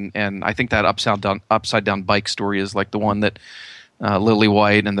album, and I think that upside down bike story is like the one that Lily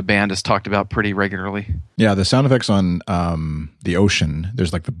White and the band has talked about pretty regularly. Yeah, the sound effects on the ocean,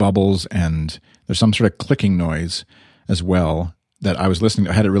 there's like the bubbles and there's some sort of clicking noise as well that I was listening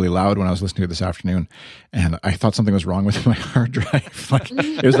to. I had it really loud when I was listening to it this afternoon, and I thought something was wrong with my hard drive. Like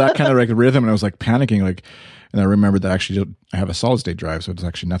it was that kind of like rhythm, and I was like panicking, like. And I remembered that actually I have a solid state drive, so it's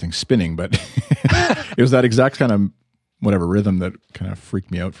actually nothing spinning, but it was that exact kind of whatever rhythm that kind of freaked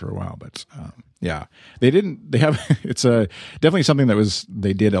me out for a while. But yeah, it's definitely something that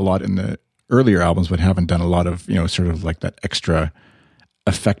they did a lot in the earlier albums, but haven't done a lot of, sort of like that extra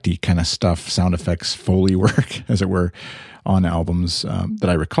effecty kind of stuff, sound effects, Foley work, as it were, on albums that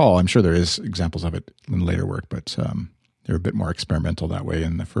I recall. I'm sure there is examples of it in later work, but they're a bit more experimental that way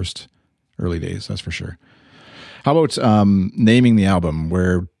in the first early days, that's for sure. How about naming the album,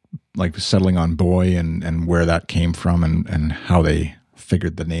 where like settling on Boy and where that came from and how they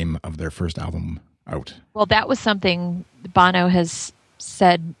figured the name of their first album out? Well, that was something Bono has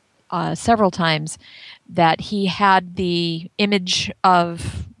said several times that he had the image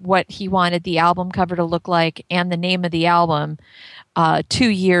of what he wanted the album cover to look like and the name of the album 2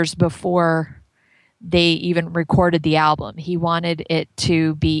 years before they even recorded the album. He wanted it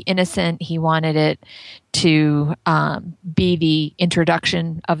to be innocent. He wanted it to be the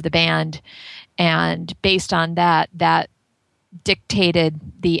introduction of the band. And based on that, that dictated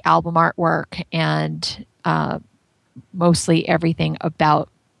the album artwork and mostly everything about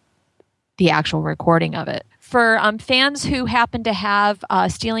the actual recording of it. For fans who happen to have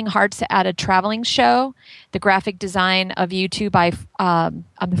Stealing Hearts at a Traveling Show, the graphic design of U2 by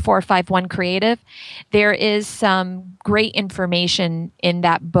 451 Creative, there is some great information in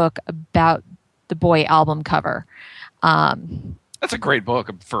that book about the Boy album cover. That's a great book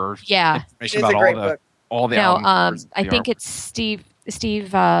for information about all the albums. I think it's Steve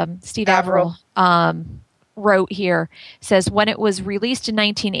Averill wrote here, says, when it was released in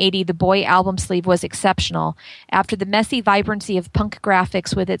 1980, the Boy album sleeve was exceptional. After the messy vibrancy of punk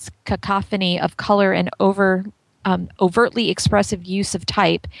graphics with its cacophony of color and overtly expressive use of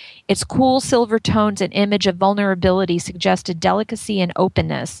type, its cool silver tones and image of vulnerability suggested delicacy and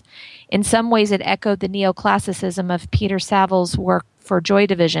openness. In some ways, it echoed the neoclassicism of Peter Savile's work for Joy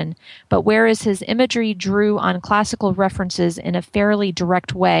Division, but whereas his imagery drew on classical references in a fairly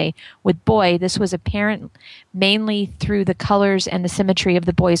direct way, with Boy, this was apparent mainly through the colors and the symmetry of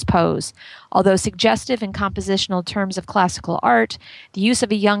the Boy's pose. Although suggestive in compositional terms of classical art, the use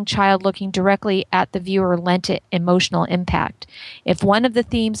of a young child looking directly at the viewer lent it emotional impact. If one of the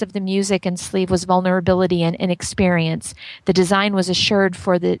themes of the music and sleeve was vulnerability and inexperience, the design was assured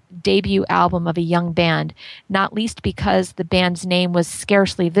for the debut album of a young band, not least because the band's name was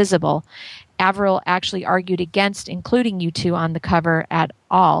scarcely visible. Averill actually argued against including U2 on the cover at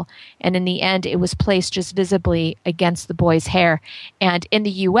all, and in the end it was placed just visibly against the Boy's hair. And in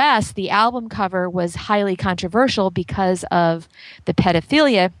the US, the album cover was highly controversial because of the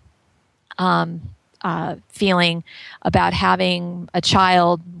pedophilia feeling about having a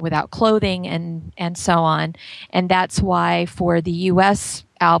child without clothing and so on. And that's why for the US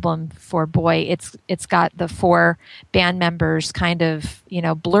album for Boy, it's got the 4 band members kind of,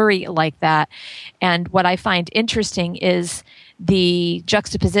 blurry like that. And what I find interesting is the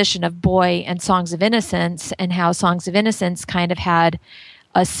juxtaposition of Boy and Songs of Innocence, and how Songs of Innocence kind of had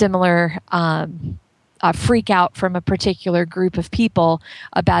a similar freak out from a particular group of people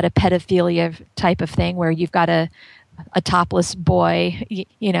about a pedophilia type of thing, where you've got a topless boy,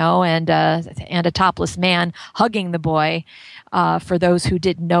 and a topless man hugging the boy. For those who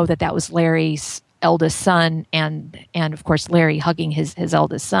didn't know, that was Larry's eldest son, and of course Larry hugging his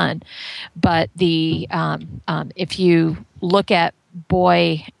eldest son. But if you look at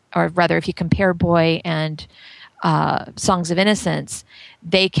Boy, or rather if you compare Boy and Songs of Innocence,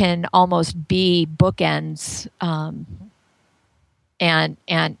 they can almost be bookends, and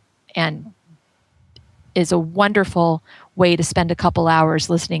is a wonderful way to spend a couple hours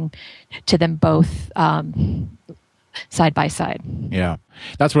listening to them both side by side. Yeah,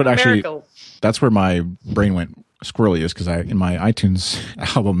 that's what actually. Miracles. That's where my brain went squirrely, is because in my iTunes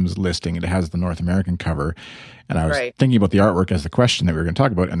albums listing, it has the North American cover, and I was thinking about the artwork as the question that we were going to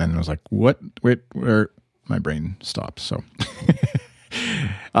talk about, and then I was like, "What? Wait, where?" My brain stopped. So.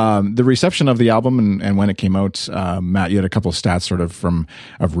 The reception of the album and when it came out, Matt, you had a couple of stats sort of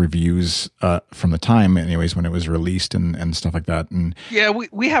of reviews from the time, anyways, when it was released and stuff like that. And yeah,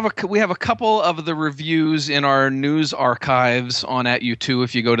 we have a couple of the reviews in our news archives on at U2.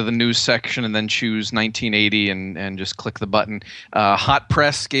 If you go to the news section and then choose 1980 and just click the button, Hot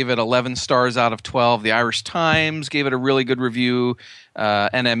Press gave it 11 stars out of 12. The Irish Times gave it a really good review.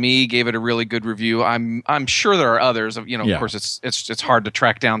 NME gave it a really good review. I'm sure there are others. Of course, it's hard to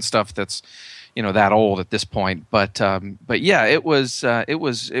track down stuff that's that old at this point. But yeah, it was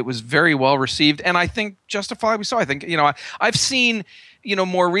very well received, and I think justifiably so. I think I've seen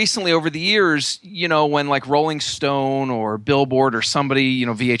more recently over the years, when like Rolling Stone or Billboard or somebody,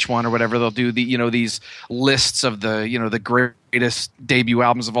 VH1 or whatever, they'll do these lists of the greatest debut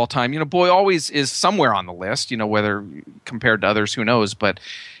albums of all time. Boy always is somewhere on the list, whether compared to others, who knows, but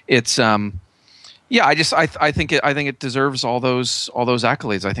it's I think it deserves all those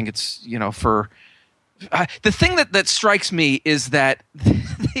accolades. I think it's for the thing that strikes me is that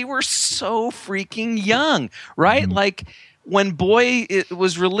they were so freaking young, right? Mm-hmm. Like when Boy it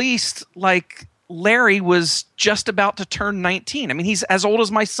was released, like Larry was just about to turn 19. I mean, he's as old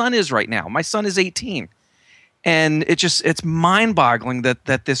as my son is right now. My son is 18. And it's mind-boggling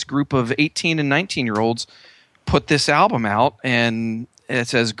that this group of 18 and 19-year-olds put this album out, and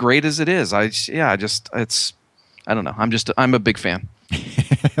it's as great as it is. I don't know. I'm a big fan.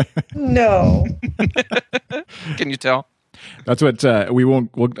 No. Can you tell? That's what we won't.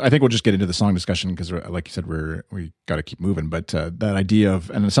 I think we'll just get into the song discussion because, like you said, we got to keep moving. But that idea of,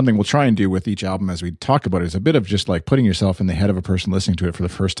 and it's something we'll try and do with each album as we talk about it, is a bit of just like putting yourself in the head of a person listening to it for the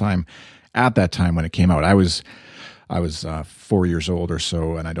first time at that time when it came out. I was 4 years old or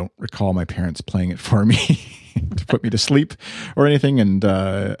so, and I don't recall my parents playing it for me to put me to sleep or anything. And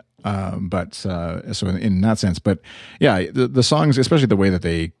so in that sense, but yeah, the songs, especially the way that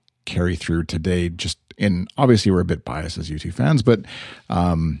they carry through today, just in, obviously we're a bit biased as U2 fans, but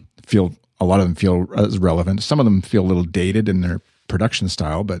feel, a lot of them feel as relevant. Some of them feel a little dated in their production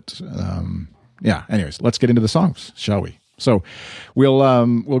style, but yeah. Anyways, let's get into the songs, shall we? So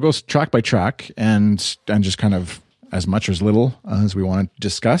we'll go track by track and just kind of as much or as little as we want to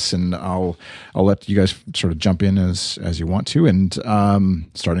discuss, and I'll let you guys sort of jump in as you want to, and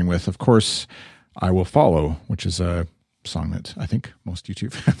starting with, of course, "I Will Follow," which is a song that I think most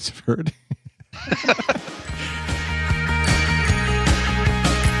YouTube fans have heard.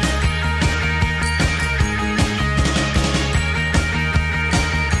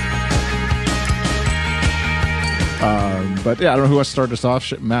 But yeah, I don't know who wants to start us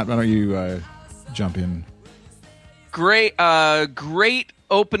off. Matt, why don't you jump in? Great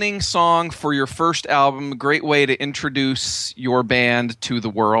opening song for your first album. Great way to introduce your band to the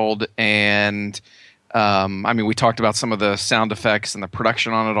world. And I mean, we talked about some of the sound effects and the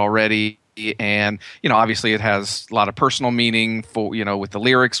production on it already. And, you know, obviously it has a lot of personal meaning for, you know, with the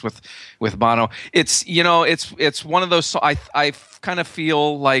lyrics with Bono. It's, you know, it's one of those, I kind of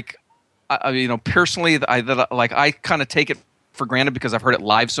feel like, you know, personally, I kind of take it for granted because I've heard it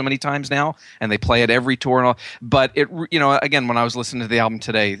live so many times now, and they play it every tour and all. But it, you know, again, when I was listening to the album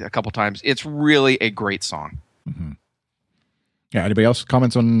today a couple times, it's really a great song. Mm-hmm. Yeah. Anybody else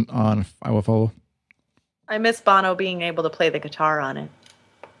comments on "I Will Follow"? I miss Bono being able to play the guitar on it.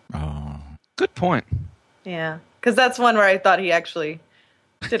 Oh, good point. Yeah, because that's one where I thought he actually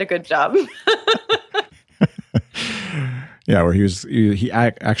did a good job. yeah, where he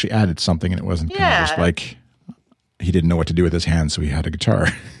actually added something, and it wasn't kind of just like he didn't know what to do with his hands, so he had a guitar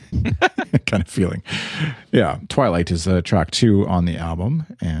kind of feeling. Yeah, "Twilight" is track 2 on the album,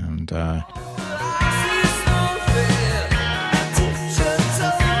 and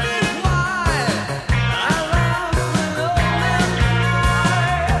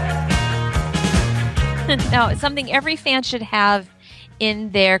no, something every fan should have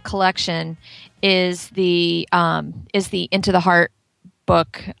in their collection is the Into the Heart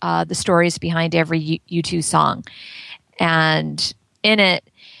book, the stories behind every U2 song. And in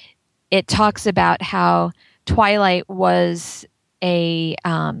it talks about how "Twilight" was a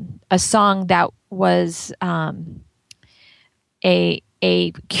song that was a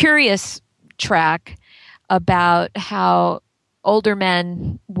curious track about how older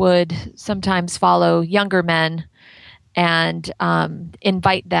men would sometimes follow younger men and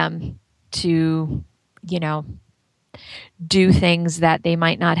invite them to, you know, do things that they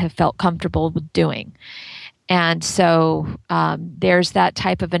might not have felt comfortable with doing. And so there's that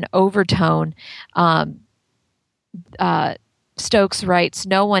type of an overtone. Stokes writes,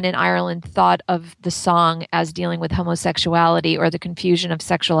 "No one in Ireland thought of the song as dealing with homosexuality or the confusion of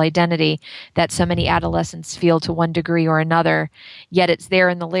sexual identity that so many adolescents feel to one degree or another, yet it's there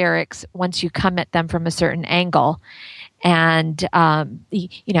in the lyrics once you come at them from a certain angle." And,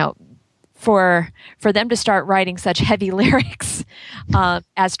 you know, for them to start writing such heavy lyrics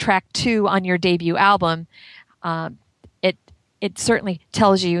as track 2 on your debut album, it certainly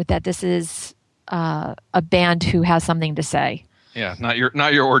tells you that this is a band who has something to say. Yeah, not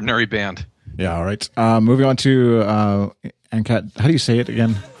your ordinary band. Yeah, all right. Moving on to Uncut. How do you say it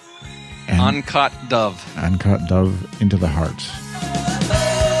again? Uncut Dove. Uncut Dove, Into the Heart.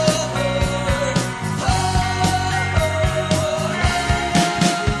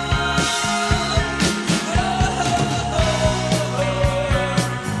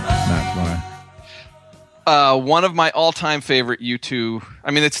 One of my all-time favorite U2.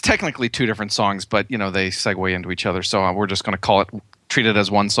 I mean, it's technically 2 different songs, but you know they segue into each other. So we're just going to treat it as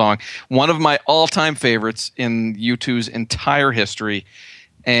one song. One of my all-time favorites in U2's entire history,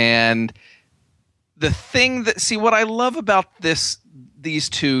 and the thing what I love about these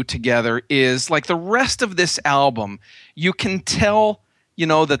two together is like the rest of this album, you can tell, you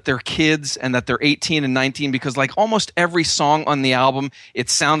know, that they're kids and that they're 18 and 19 because like almost every song on the album, it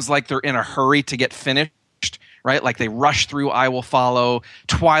sounds like they're in a hurry to get finished. Right? Like they rush through "I Will Follow,"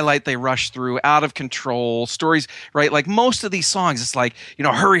 "Twilight" they rush through, "Out of Control," "Stories," right? Like most of these songs, it's like, you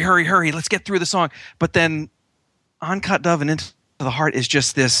know, hurry, hurry, hurry, let's get through the song. But then "Uncut Dove" and "Into the Heart" is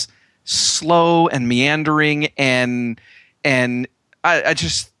just this slow and meandering and I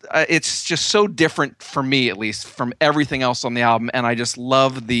just it's just so different for me, at least, from everything else on the album, and I just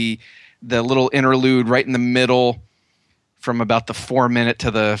love the little interlude right in the middle, from about the 4-minute to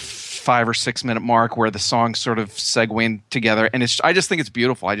the 5 or 6 minute mark, where the songs sort of segue together, and I just think it's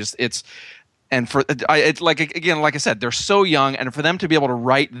beautiful. Like I said, they're so young, and for them to be able to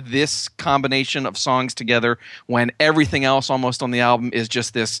write this combination of songs together when everything else almost on the album is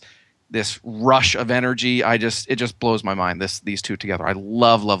just this rush of energy, it just blows my mind. These two together, I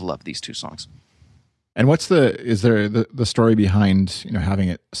love these two songs. And is there the story behind having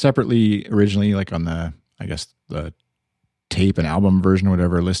it separately originally, like on the tape and album version or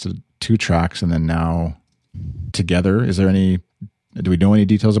whatever, listed 2 tracks, and then now together? Do we know any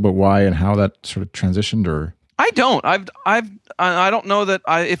details about why and how that sort of transitioned? Or I don't. I don't know that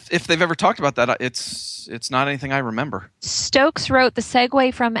if they've ever talked about that. It's not anything I remember. Stokes wrote the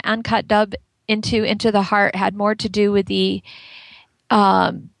segue from Uncut Dub into the Heart had more to do with the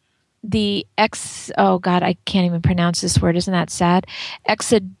I can't even pronounce this word. Isn't that sad?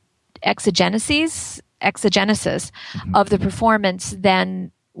 Exogenesis of the performance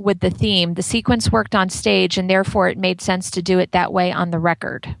than with the theme. The sequence worked on stage, and therefore it made sense to do it that way on the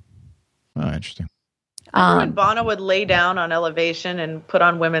record. Oh, interesting. When Bono would lay down on Elevation and put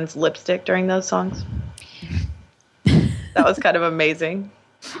on women's lipstick during those songs. That was kind of amazing.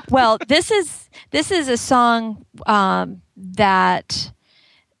 Well, this is a song that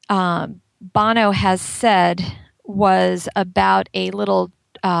Bono has said was about a little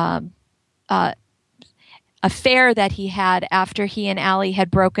affair that he had after he and Ally had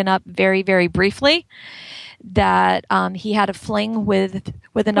broken up very, very briefly. That he had a fling with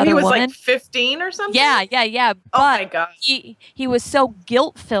another woman. He was like 15 or something? Yeah. Oh my God. He was so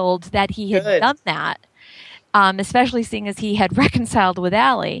guilt-filled that he had done that, especially seeing as he had reconciled with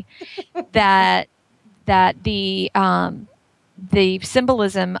Ally, that the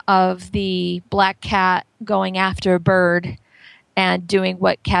symbolism of the black cat going after a bird and doing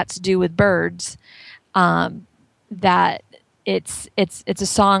what cats do with birds, that it's a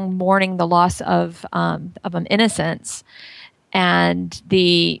song mourning the loss of an innocence, and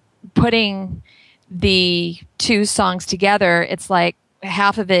the putting the 2 songs together. It's like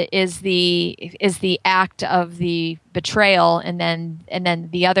half of it is the act of the betrayal, and then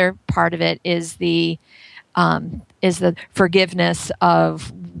the other part of it is the forgiveness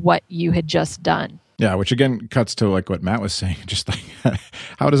of what you had just done. Yeah, which again cuts to like what Matt was saying. Just like,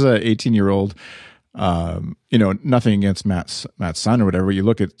 how does a 18-year-old, nothing against Matt's son or whatever, you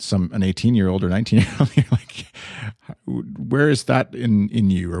look at an 18-year-old or 19-year-old, you're like, where is that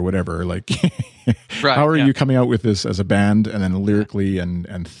in you or whatever? Like, right, how are you coming out with this as a band, and then lyrically and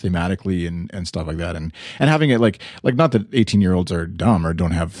thematically and stuff like that, and having it like not that 18-year-olds are dumb or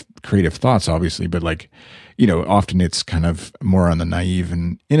don't have creative thoughts, obviously, but like, often it's kind of more on the naive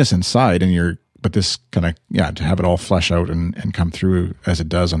and innocent side, but this kind of, to have it all flesh out and come through as it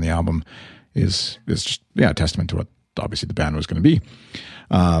does on the album is just, a testament to what obviously the band was going to be.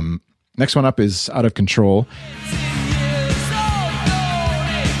 Next one up is Out of Control.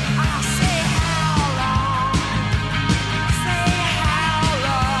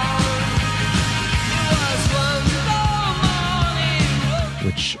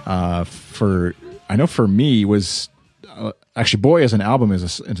 Which for me was actually, Boy as an album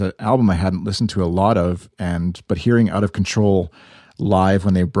is an album I hadn't listened to a lot of, but hearing Out of Control live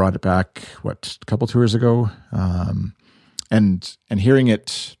when they brought it back, a couple tours ago, and hearing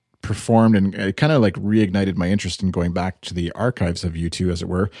it performed, and it kind of like reignited my interest in going back to the archives of U2, as it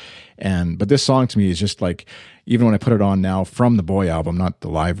were. But this song to me is just like, even when I put it on now from the Boy album, not the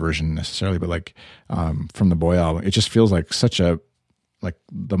live version necessarily, but like from the Boy album, it just feels like to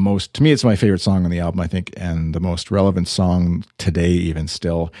me, it's my favorite song on the album, I think, and the most relevant song today, even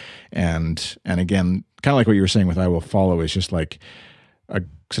still. And again, kind of like what you were saying with I Will Follow, is just like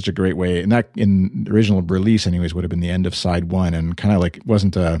such a great way. And that, in the original release anyways, would have been the end of side 1, and kind of like it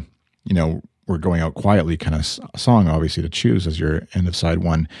wasn't a, we're going out quietly kind of song, obviously, to choose as your end of side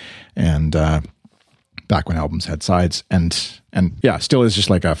 1. And back when albums had sides, and still is just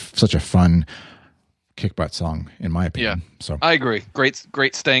like such a fun kick butt song, in my opinion. Yeah, so I agree.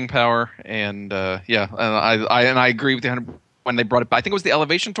 Great staying power, and I agree with you when they brought it back. I think it was the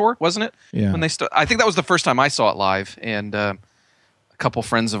Elevation tour, wasn't it? Yeah. When I think that was the first time I saw it live, and a couple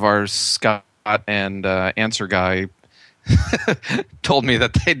friends of ours, Scott and Answer Guy, told me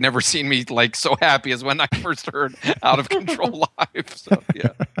that they'd never seen me like so happy as when I first heard Out of Control live. So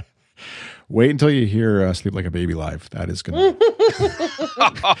yeah. Wait until you hear Sleep Like a Baby live. That is gonna.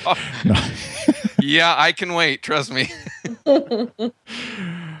 No. Yeah, I can wait. Trust me.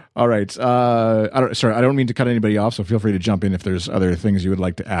 All right. I don't mean to cut anybody off, so feel free to jump in if there's other things you would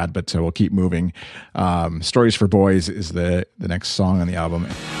like to add, but we'll keep moving. Stories for Boys is the next song on the album.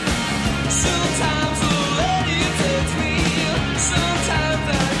 Sometimes the lady takes me, sometimes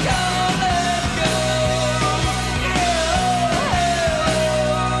I can't let go.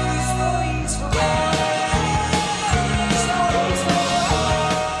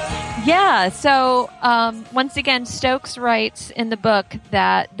 Yeah, so once again, Stokes writes in the book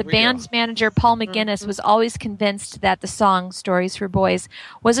that the band's manager, Paul McGuinness, was always convinced that the song Stories for Boys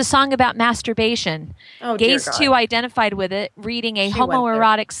was a song about masturbation. Oh, dear Gaze God. 2 identified with it, reading a She went there.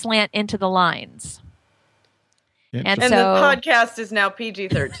 homoerotic slant into the lines. And And so the podcast is now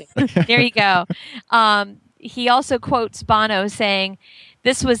PG-13. there you go. He also quotes Bono saying,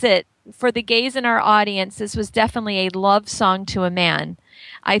 "This was it. For the gays in our audience, this was definitely a love song to a man.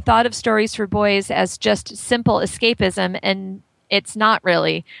 I thought of Stories for Boys as just simple escapism, and it's not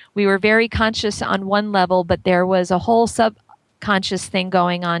really. We were very conscious on one level, but there was a whole subconscious thing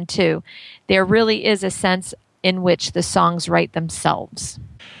going on too. There really is a sense in which the songs write themselves."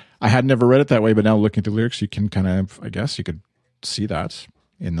 I had never read it that way, but now looking at the lyrics, you can kind of, I guess you could see that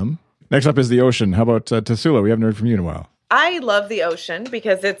in them. Next up is The Ocean. How about Tassoula? We haven't heard from you in a while. I love The Ocean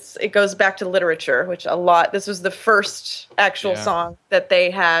because it goes back to literature, which this was the first actual song that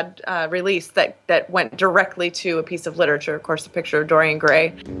they had released that went directly to a piece of literature. Of course, the picture of Dorian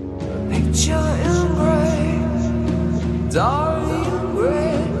Gray. Picture in gray, Dorian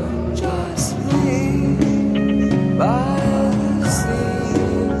Gray, just me by the sea.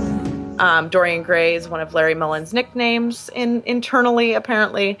 Dorian Gray is one of Larry Mullen's nicknames internally,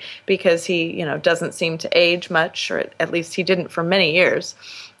 apparently, because he, doesn't seem to age much, or at least he didn't for many years.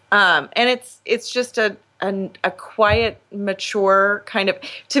 And it's just a quiet, mature kind of.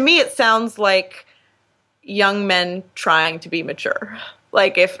 To me, it sounds like young men trying to be mature.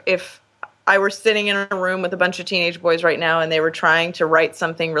 Like if I were sitting in a room with a bunch of teenage boys right now and they were trying to write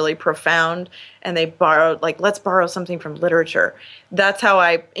something really profound and they borrowed, let's borrow something from literature. That's how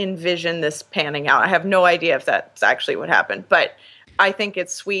I envision this panning out. I have no idea if that's actually what happened, but I think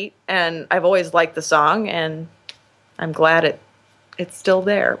it's sweet and I've always liked the song and I'm glad it's still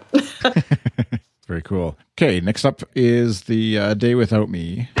there. Very cool. Okay, next up is The Day Without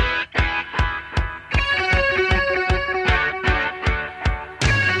Me.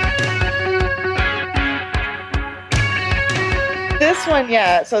 This one,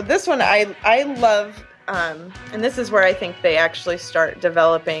 yeah. So this one I love, and this is where I think they actually start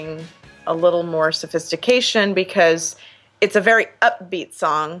developing a little more sophistication because it's a very upbeat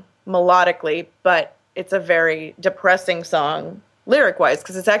song melodically, but it's a very depressing song lyric-wise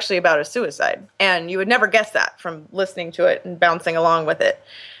because it's actually about a suicide. And you would never guess that from listening to it and bouncing along with it.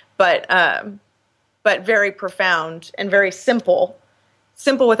 But very profound and very simple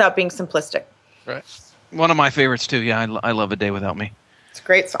without being simplistic. Right. One of my favorites too. Yeah, I love A Day Without Me. It's a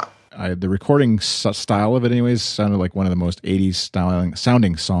great song. The recording style of it, anyways, sounded like one of the most 80s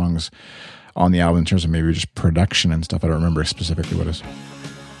sounding songs on the album in terms of maybe just production and stuff. I don't remember specifically what it is.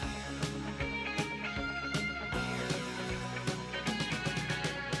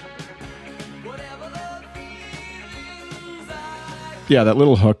 Yeah, that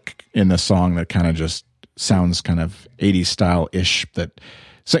little hook in the song that kind of just sounds kind of 80s style-ish.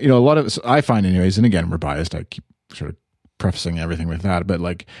 So, a lot of, I find anyways, and again, we're biased. I keep sort of prefacing everything with that, but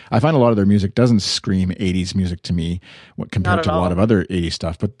I find a lot of their music doesn't scream 80s music to me compared to a lot of other 80s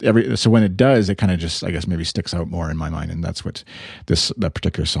stuff. But so when it does, it kind of just, I guess, maybe sticks out more in my mind, and that's what that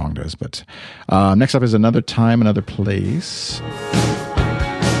particular song does. But next up is Another Time, Another Place.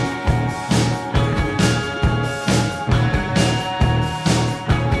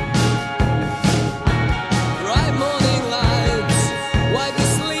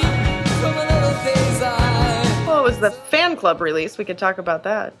 The fan club release, we could talk about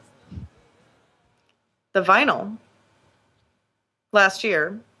that. The vinyl last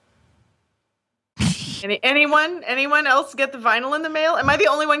year. Anyone else get the vinyl in the mail? Am I the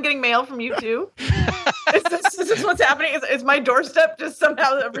only one getting mail from you too? Is this what's happening? Is my doorstep just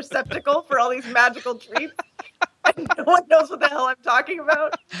somehow a receptacle for all these magical treats? And no one knows what the hell I'm talking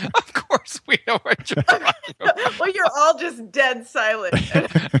about. Of course, we know what you're talking about. Well, you're all just dead silent.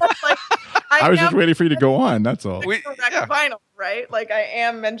 I was just waiting for you to go on. That's all. Vinyl, right? I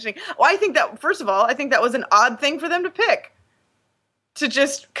am mentioning. Well, I think that first of all, I think that was an odd thing for them to pick to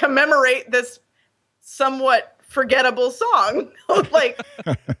just commemorate this somewhat forgettable song. Why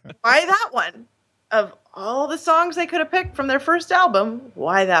that one? Of all the songs they could have picked from their first album,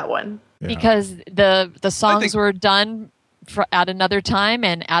 why that one? Yeah. Because the songs were done at another time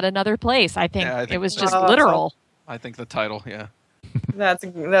and at another place. I think it was just literal. I think the title, yeah. That's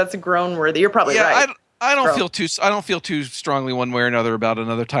a groan worthy. You're probably right. I don't Bro. feel too strongly one way or another about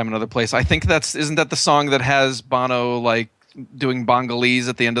Another Time, Another Place. I think isn't that the song that has Bono like doing Bongolese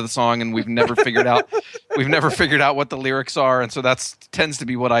at the end of the song, and we've never figured out what the lyrics are, and so that tends to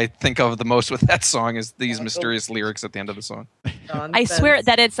be what I think of the most with that song is these mysterious lyrics at the end of the song. I swear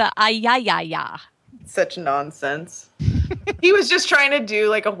that it's a ya ya ya. Such nonsense. He was just trying to do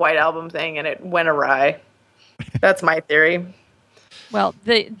like a White Album thing, and it went awry. That's my theory. Well,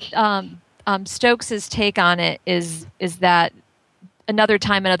 the Stokes's take on it is that Another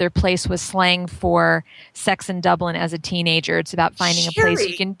Time, Another Place was slang for sex in Dublin as a teenager. It's about finding a place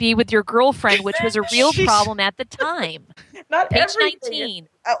you can be with your girlfriend, which was a real problem at the time. Not Page everything.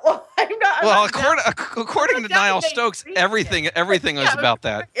 19. Well, according to Niall Stokes, everything was about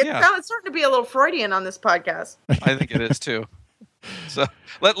that. It's starting to be a little Freudian on this podcast. I think it is too. So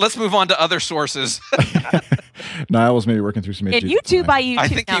let's move on to other sources. Niall was maybe working through some issues. And YouTube by YouTube. I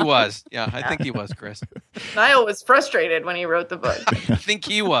think now. he was. Yeah, I think he was, Chris. Niall was frustrated when he wrote the book. I think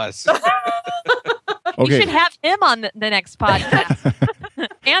he was. You should have him on the next podcast.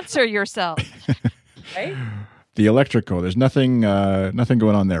 Answer yourself. Right? The Electrico. There's nothing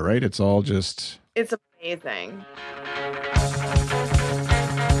going on there, right? It's all just. It's amazing.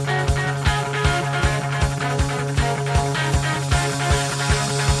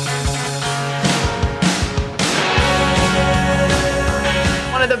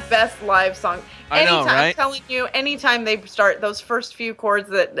 One of the best live songs. I know, right? I'm telling you, anytime they start those first few chords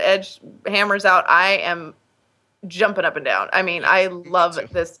that Edge hammers out, I am jumping up and down. I mean, I love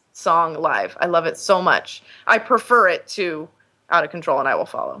this song live. I love it so much. I prefer it to Out of Control and I Will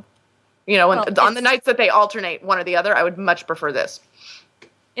Follow. You know, on the nights that they alternate one or the other, I would much prefer this.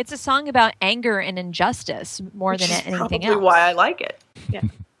 It's a song about anger and injustice more than anything probably else. Why I like it. Yeah.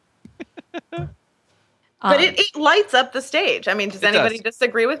 But it lights up the stage. I mean, does anybody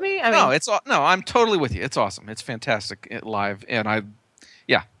disagree with me? I mean, no, I'm totally with you. It's awesome. It's fantastic live, and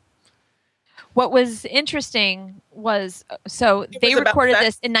What was interesting was they recorded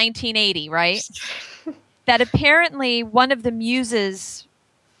this in 1980, right? That apparently one of the muses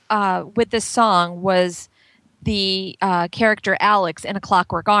with this song was the character Alex in A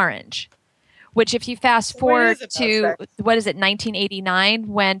Clockwork Orange. Which, if you fast forward to, 1989,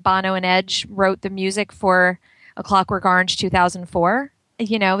 when Bono and Edge wrote the music for A Clockwork Orange 2004,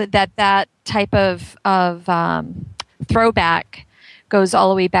 you know, that type of throwback goes all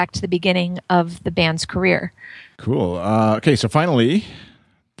the way back to the beginning of the band's career. Cool. Okay, so finally,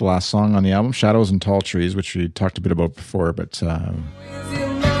 the last song on the album, Shadows and Tall Trees, which we talked a bit about before, but...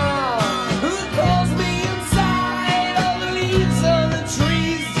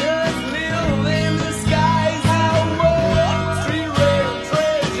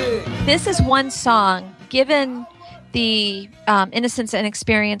 This is one song, given the Innocence and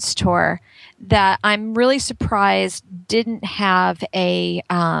Experience tour, that I'm really surprised didn't have a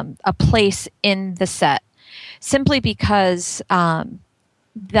place in the set, simply because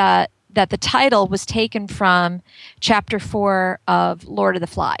that the title was taken from Chapter 4 of Lord of the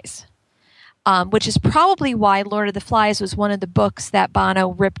Flies. Which is probably why Lord of the Flies was one of the books that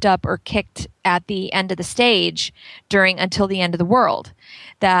Bono ripped up or kicked at the end of the stage during Until the End of the World.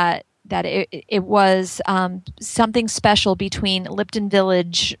 That it was something special between Lipton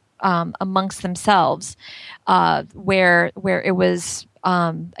Village amongst themselves, where it was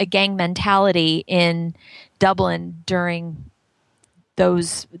a gang mentality in Dublin during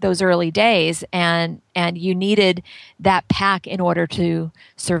those early days, and you needed that pack in order to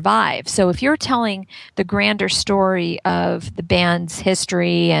survive. So if you're telling the grander story of the band's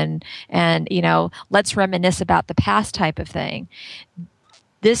history and you know, let's reminisce about the past type of thing,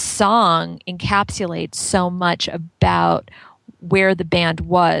 this song encapsulates so much about where the band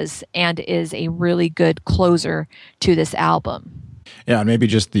was and is a really good closer to this album. Yeah, and maybe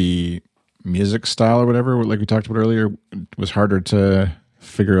just the music style or whatever, like we talked about earlier, was harder to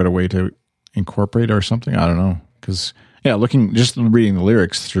figure out a way to incorporate or something. I don't know. Because, yeah, reading the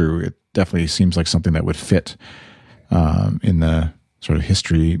lyrics through, it definitely seems like something that would fit in the sort of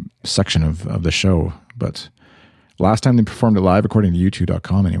history section of the show. But last time they performed it live, according to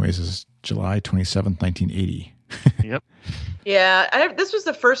U2.com anyways, is July 27th, 1980. Yep. Yeah, this was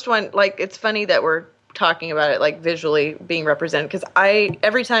the first one. Like, it's funny that we're talking about it, like, visually being represented, because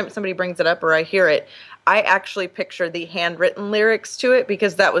every time somebody brings it up or I hear it, I actually picture the handwritten lyrics to it,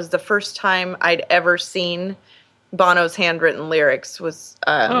 because that was the first time I'd ever seen Bono's handwritten lyrics. Was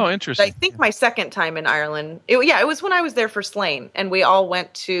interesting. I think my second time in Ireland. It was when I was there for Slane, and we all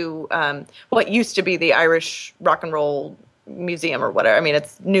went to what used to be the Irish Rock and Roll Museum or whatever. I mean,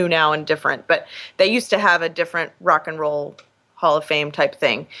 it's new now and different, but they used to have a different rock and roll Hall of Fame type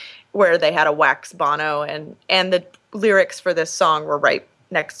thing, where they had a wax Bono, and the lyrics for this song were right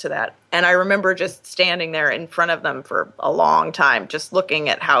next to that. And I remember just standing there in front of them for a long time, just looking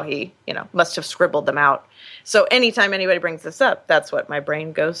at how he, must have scribbled them out. So anytime anybody brings this up, that's what my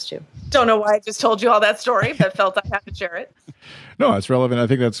brain goes to. Don't know why I just told you all that story, but felt I had to share it. No, it's relevant. I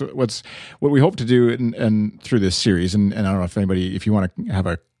think that's what we hope to do and through this series. And I don't know if you want to have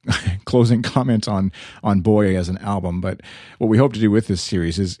a closing comment on Boy as an album, but what we hope to do with this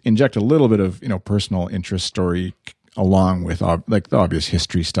series is inject a little bit of, personal interest story along with the obvious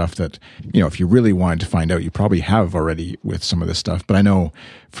history stuff that, if you really wanted to find out, you probably have already with some of this stuff. But I know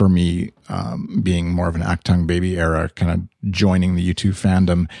for me, being more of an Actung Baby era, kind of joining the U2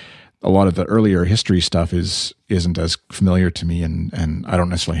 fandom, a lot of the earlier history stuff isn't as familiar to me, and I don't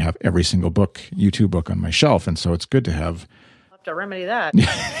necessarily have every single U2 book on my shelf. And so it's good to have. To remedy that.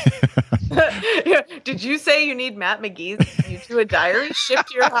 Did you say you need Matt McGee's U2 diary shipped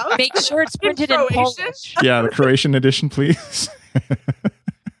to your house? Make sure it's printed in Polish. Yeah, the Croatian edition, please.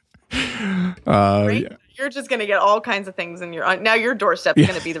 Right? You're just going to get all kinds of things in your doorstep's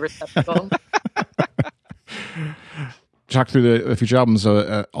going to be the receptacle. Talk through the future albums,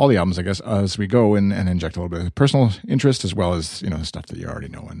 all the albums, I guess, as we go, and inject a little bit of personal interest as well as stuff that you already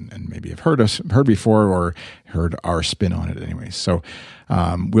know and maybe have heard before or heard our spin on it, anyways. So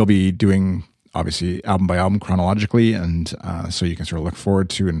we'll be doing obviously album by album chronologically, and so you can sort of look forward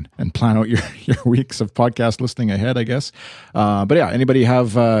to and plan out your weeks of podcast listening ahead, I guess. But yeah, anybody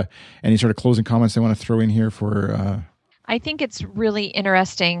have any sort of closing comments they want to throw in here for? I think it's really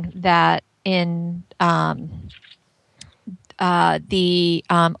interesting that in the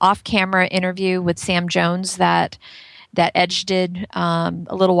off-camera interview with Sam Jones that Edge did a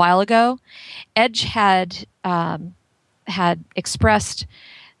little while ago, Edge had expressed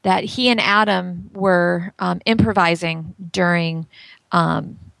that he and Adam were improvising during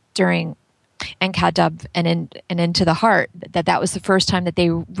NCADUB and Into the Heart. That was the first time that they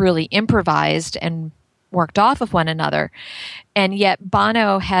really improvised and worked off of one another. And yet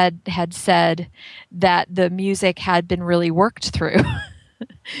Bono had said that the music had been really worked through.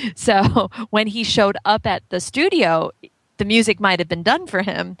 So when he showed up at the studio, the music might have been done for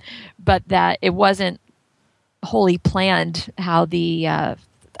him, but that it wasn't wholly planned how the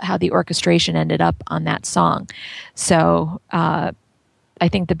orchestration ended up on that song. So I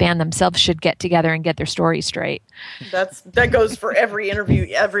think the band themselves should get together and get their story straight. That goes for every interview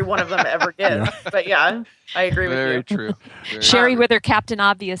every one of them ever gives. But yeah, I agree with you. Very true. Sherry with her Captain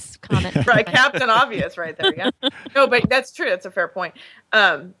Obvious comment. Right, Captain Obvious right there, yeah. No, but that's true. That's a fair point.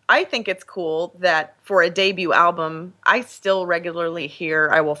 I think it's cool that for a debut album, I still regularly hear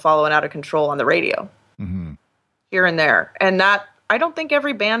I Will Follow and Out of Control on the radio. Mm-hmm. Here and there. And that, I don't think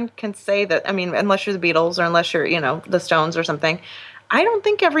every band can say that. I mean, unless you're the Beatles or unless you're, the Stones or something. I don't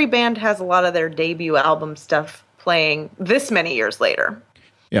think every band has a lot of their debut album stuff playing this many years later.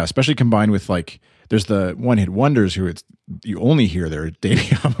 Yeah, especially combined with there's the one-hit wonders who you only hear their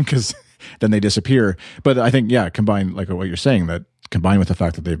debut album because then they disappear. But I think, combined, like what you're saying, that combined with the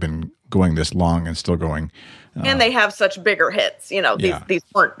fact that they've been going this long and still going. And they have such bigger hits, these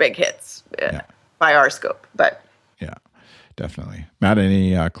weren't big hits by our scope, but. Yeah, definitely. Matt,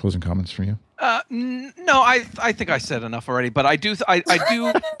 any closing comments from you? No, I think I said enough already, but I do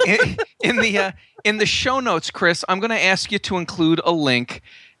in the show notes, Chris, I'm going to ask you to include a link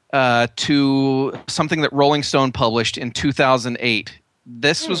to something that Rolling Stone published in 2008.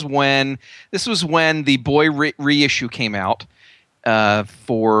 This was when the Boy reissue came out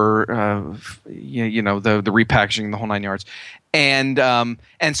for the repackaging, the whole nine yards. And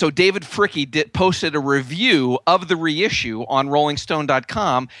so David Fricke posted a review of the reissue on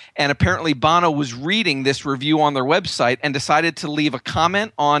rollingstone.com, and apparently Bono was reading this review on their website and decided to leave a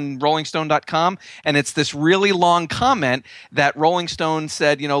comment on rollingstone.com, and it's this really long comment that Rolling Stone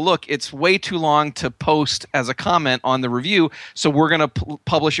said, look, it's way too long to post as a comment on the review, so we're going to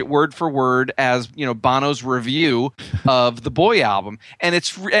publish it word for word as, Bono's review of the Boy album. And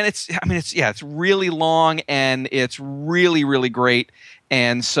it's really long, and it's really, really great.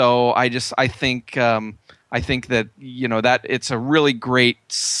 And so I think that that it's a really great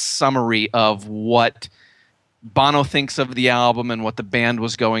summary of what Bono thinks of the album and what the band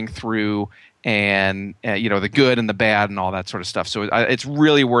was going through, and the good and the bad and all that sort of stuff. So it's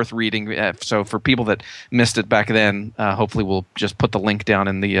really worth reading. So for people that missed it back then, hopefully we'll just put the link down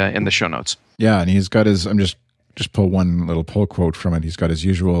in the show notes. Yeah, and he's got his. I'm just pull one little pull quote from it. He's got his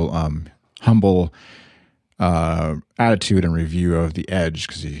usual humble attitude and review of the Edge,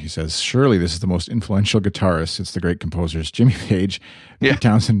 because he says, surely this is the most influential guitarist. It's the great composers Jimmy Page, Pete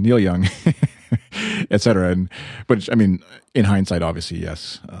Townsend, Neil Young. etc. But I mean, in hindsight, obviously,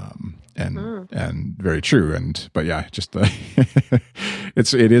 yes, and very true. But yeah, just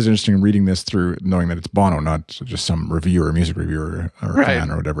it is interesting reading this through knowing that it's Bono, not just some reviewer, music reviewer, or Right.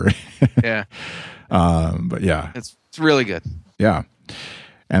 fan or whatever. Yeah, But yeah, it's really good. yeah.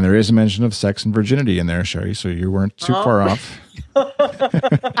 And there is a mention of sex and virginity in there, Sherry, so you weren't too far off.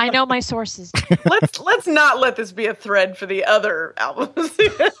 I know my sources. Let's not let this be a thread for the other albums.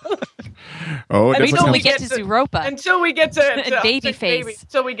 Oh, Wait it till we sounds- get to Zooropa. Until we get to Babyface. Baby,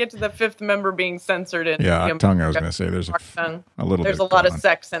 until we get to the fifth member being censored in yeah, the tongue. I was going to say there's tongue. a little. There's bit a lot going of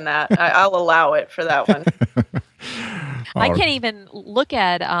sex in that. I'll allow it for that one. I on. can't even look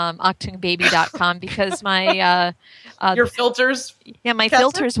at octungbaby.com because my Your filters. my Catherine?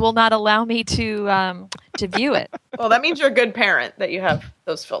 filters will not allow me to view it. Well, that means you're a good parent that you have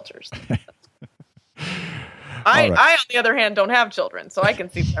those filters. All right. I, on the other hand, don't have children, so I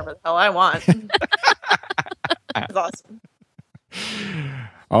can see whatever the hell I want. That's awesome.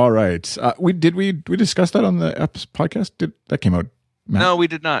 All right. We discuss that on the podcast? That came out? Matt? No, we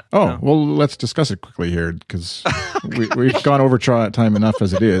did not. Oh, No. well, let's discuss it quickly here because we've gone over time enough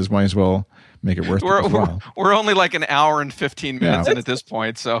as it is. Might as well make it worth We're, people's we're, while. we're only like an hour and 15 minutes Yeah. in at this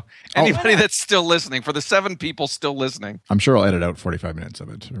point. So anybody that's still listening, for the 7 people still listening, I'm sure I'll edit out 45 minutes of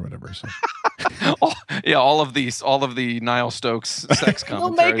it or whatever. So. all of the Niall Stokes sex He'll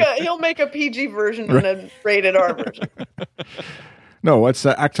commentary. make a PG version and a rated R version. No, what's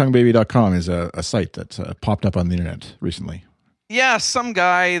actongbaby.com is a site that's popped up on the internet recently. Yeah, some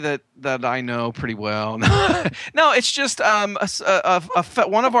guy that I know pretty well. No, it's just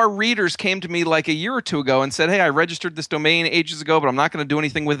one of our readers came to me like a year or two ago and said, "Hey, I registered this domain ages ago, but I'm not going to do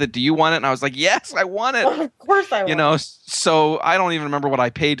anything with it. Do you want it?" And I was like, "Yes, I want it." Of course I want. So I don't even remember what I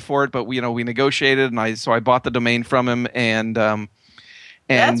paid for it, but we negotiated, and I bought the domain from him, and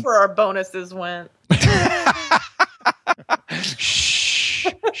That's where our bonuses went. shh,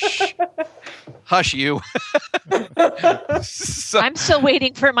 hush you. So, I'm still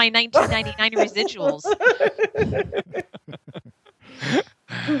waiting for my 1999 residuals.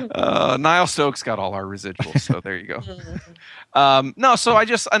 Niall Stokes got all our residuals, so there you go. So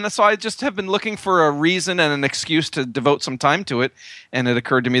I just have been looking for a reason and an excuse to devote some time to it, and it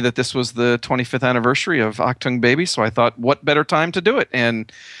occurred to me that this was the 25th anniversary of Achtung Baby, so I thought, what better time to do it?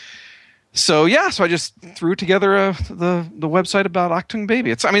 And so I just threw together the website about Achtung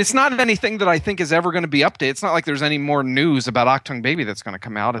Baby. It's not anything that I think is ever going to be updated. It's not like there's any more news about Achtung Baby that's going to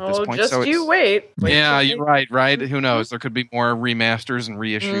come out at this point. Just so you wait. Yeah, you're right. Who knows? There could be more remasters and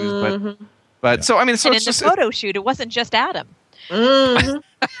reissues, but And in the photo shoot, it wasn't just Adam.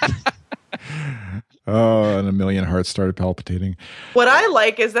 Oh, and a million hearts started palpitating. What I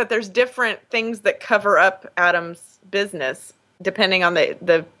like is that there's different things that cover up Adam's business depending on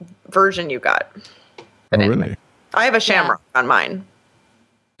the version you got. Oh, really? I have a shamrock on mine.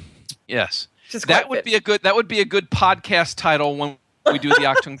 yes, Just that quite would be a good podcast title when we do the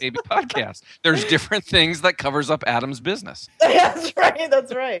Achtung Baby podcast. There's different things that covers up Adam's business. That's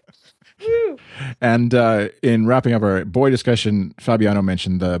right. Woo. And in wrapping up our boy discussion, Fabiano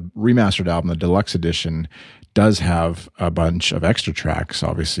mentioned the remastered album, the deluxe edition, does have a bunch of extra tracks,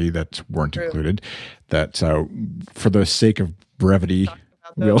 obviously, that weren't included. That for the sake of brevity,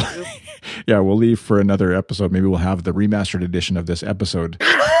 we'll leave for another episode. Maybe we'll have the remastered edition of this episode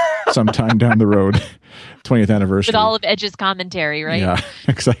sometime down the road, 20th anniversary. With all of Edge's commentary, right? Yeah,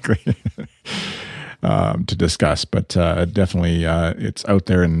 exactly. To discuss, but definitely it's out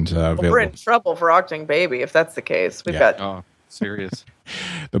there and available. We're in trouble for Achtung Baby if that's the case. We've got Oh, serious.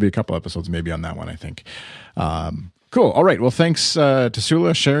 There'll be a couple episodes maybe on that one, I think. Cool. All right. Well, thanks to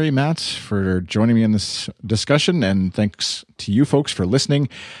Tassoula, Sherry, Matt, for joining me in this discussion, and thanks to you folks for listening.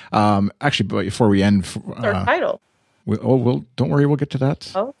 Actually, but before we end, our title. Don't worry, we'll get to that.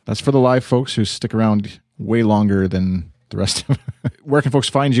 Oh. That's for the live folks who stick around way longer than the rest of Where can folks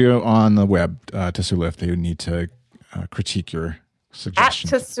find you on the web, Tassoula, if they need to critique your At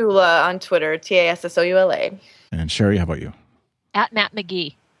suggestions? Tassoula on Twitter, TASSOULA. And Sherry, how about you? At Matt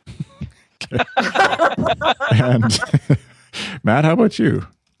McGee. And Matt, how about you?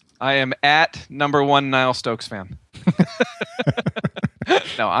 I am at #1 Niall Stokes fan.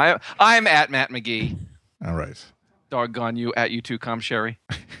 No, I'm at Matt McGee. All right. Doggone you, at you too, Sherry.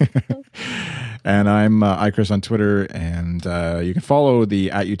 And I'm iChris on Twitter, and you can follow the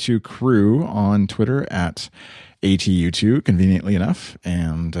 @U2 crew on Twitter at ATU2, conveniently enough,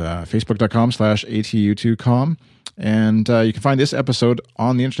 and facebook.com/ATU2com. And you can find this episode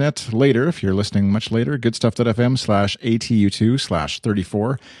on the internet later, if you're listening much later,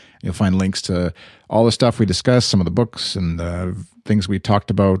 goodstuff.fm/ATU2/34. You'll find links to all the stuff we discussed, some of the books and the things we talked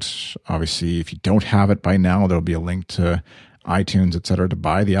about. Obviously, if you don't have it by now, there'll be a link to iTunes, etc., to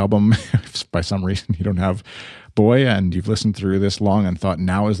buy the album. If by some reason you don't have Boy and you've listened through this long and thought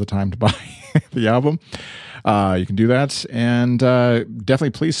now is the time to buy the album, you can do that. And definitely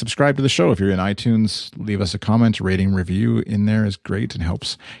please subscribe to the show. If you're in iTunes, leave us a comment, rating, review in there is great and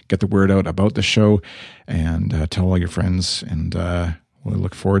helps get the word out about the show. And tell all your friends. And we'll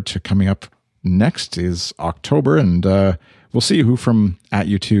look forward to coming up next is October. And we'll see who from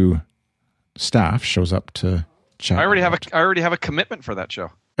 @U2 staff shows up to chat. I already have a commitment for that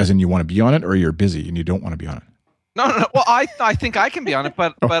show. As in, you want to be on it, or you're busy and you don't want to be on it? No. Well, I think I can be on it,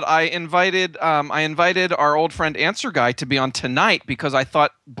 but I invited our old friend Answer Guy to be on tonight because I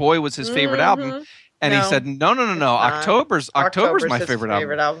thought Boy was his favorite album, and he said no. October's my his favorite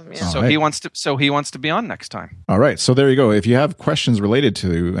album. Yeah. So he wants to be on next time. All right, so there you go. If you have questions related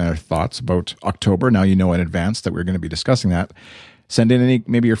to our thoughts about October, now you know in advance that we're going to be discussing that. Send in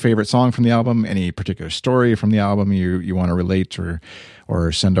maybe your favorite song from the album, any particular story from the album you want to relate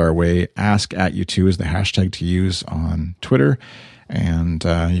or send our way. Ask@U2 is the hashtag to use on Twitter, and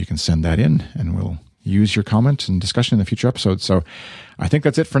you can send that in, and we'll use your comment and discussion in the future episodes. So I think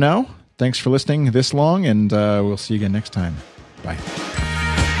that's it for now. Thanks for listening this long, and we'll see you again next time. Bye.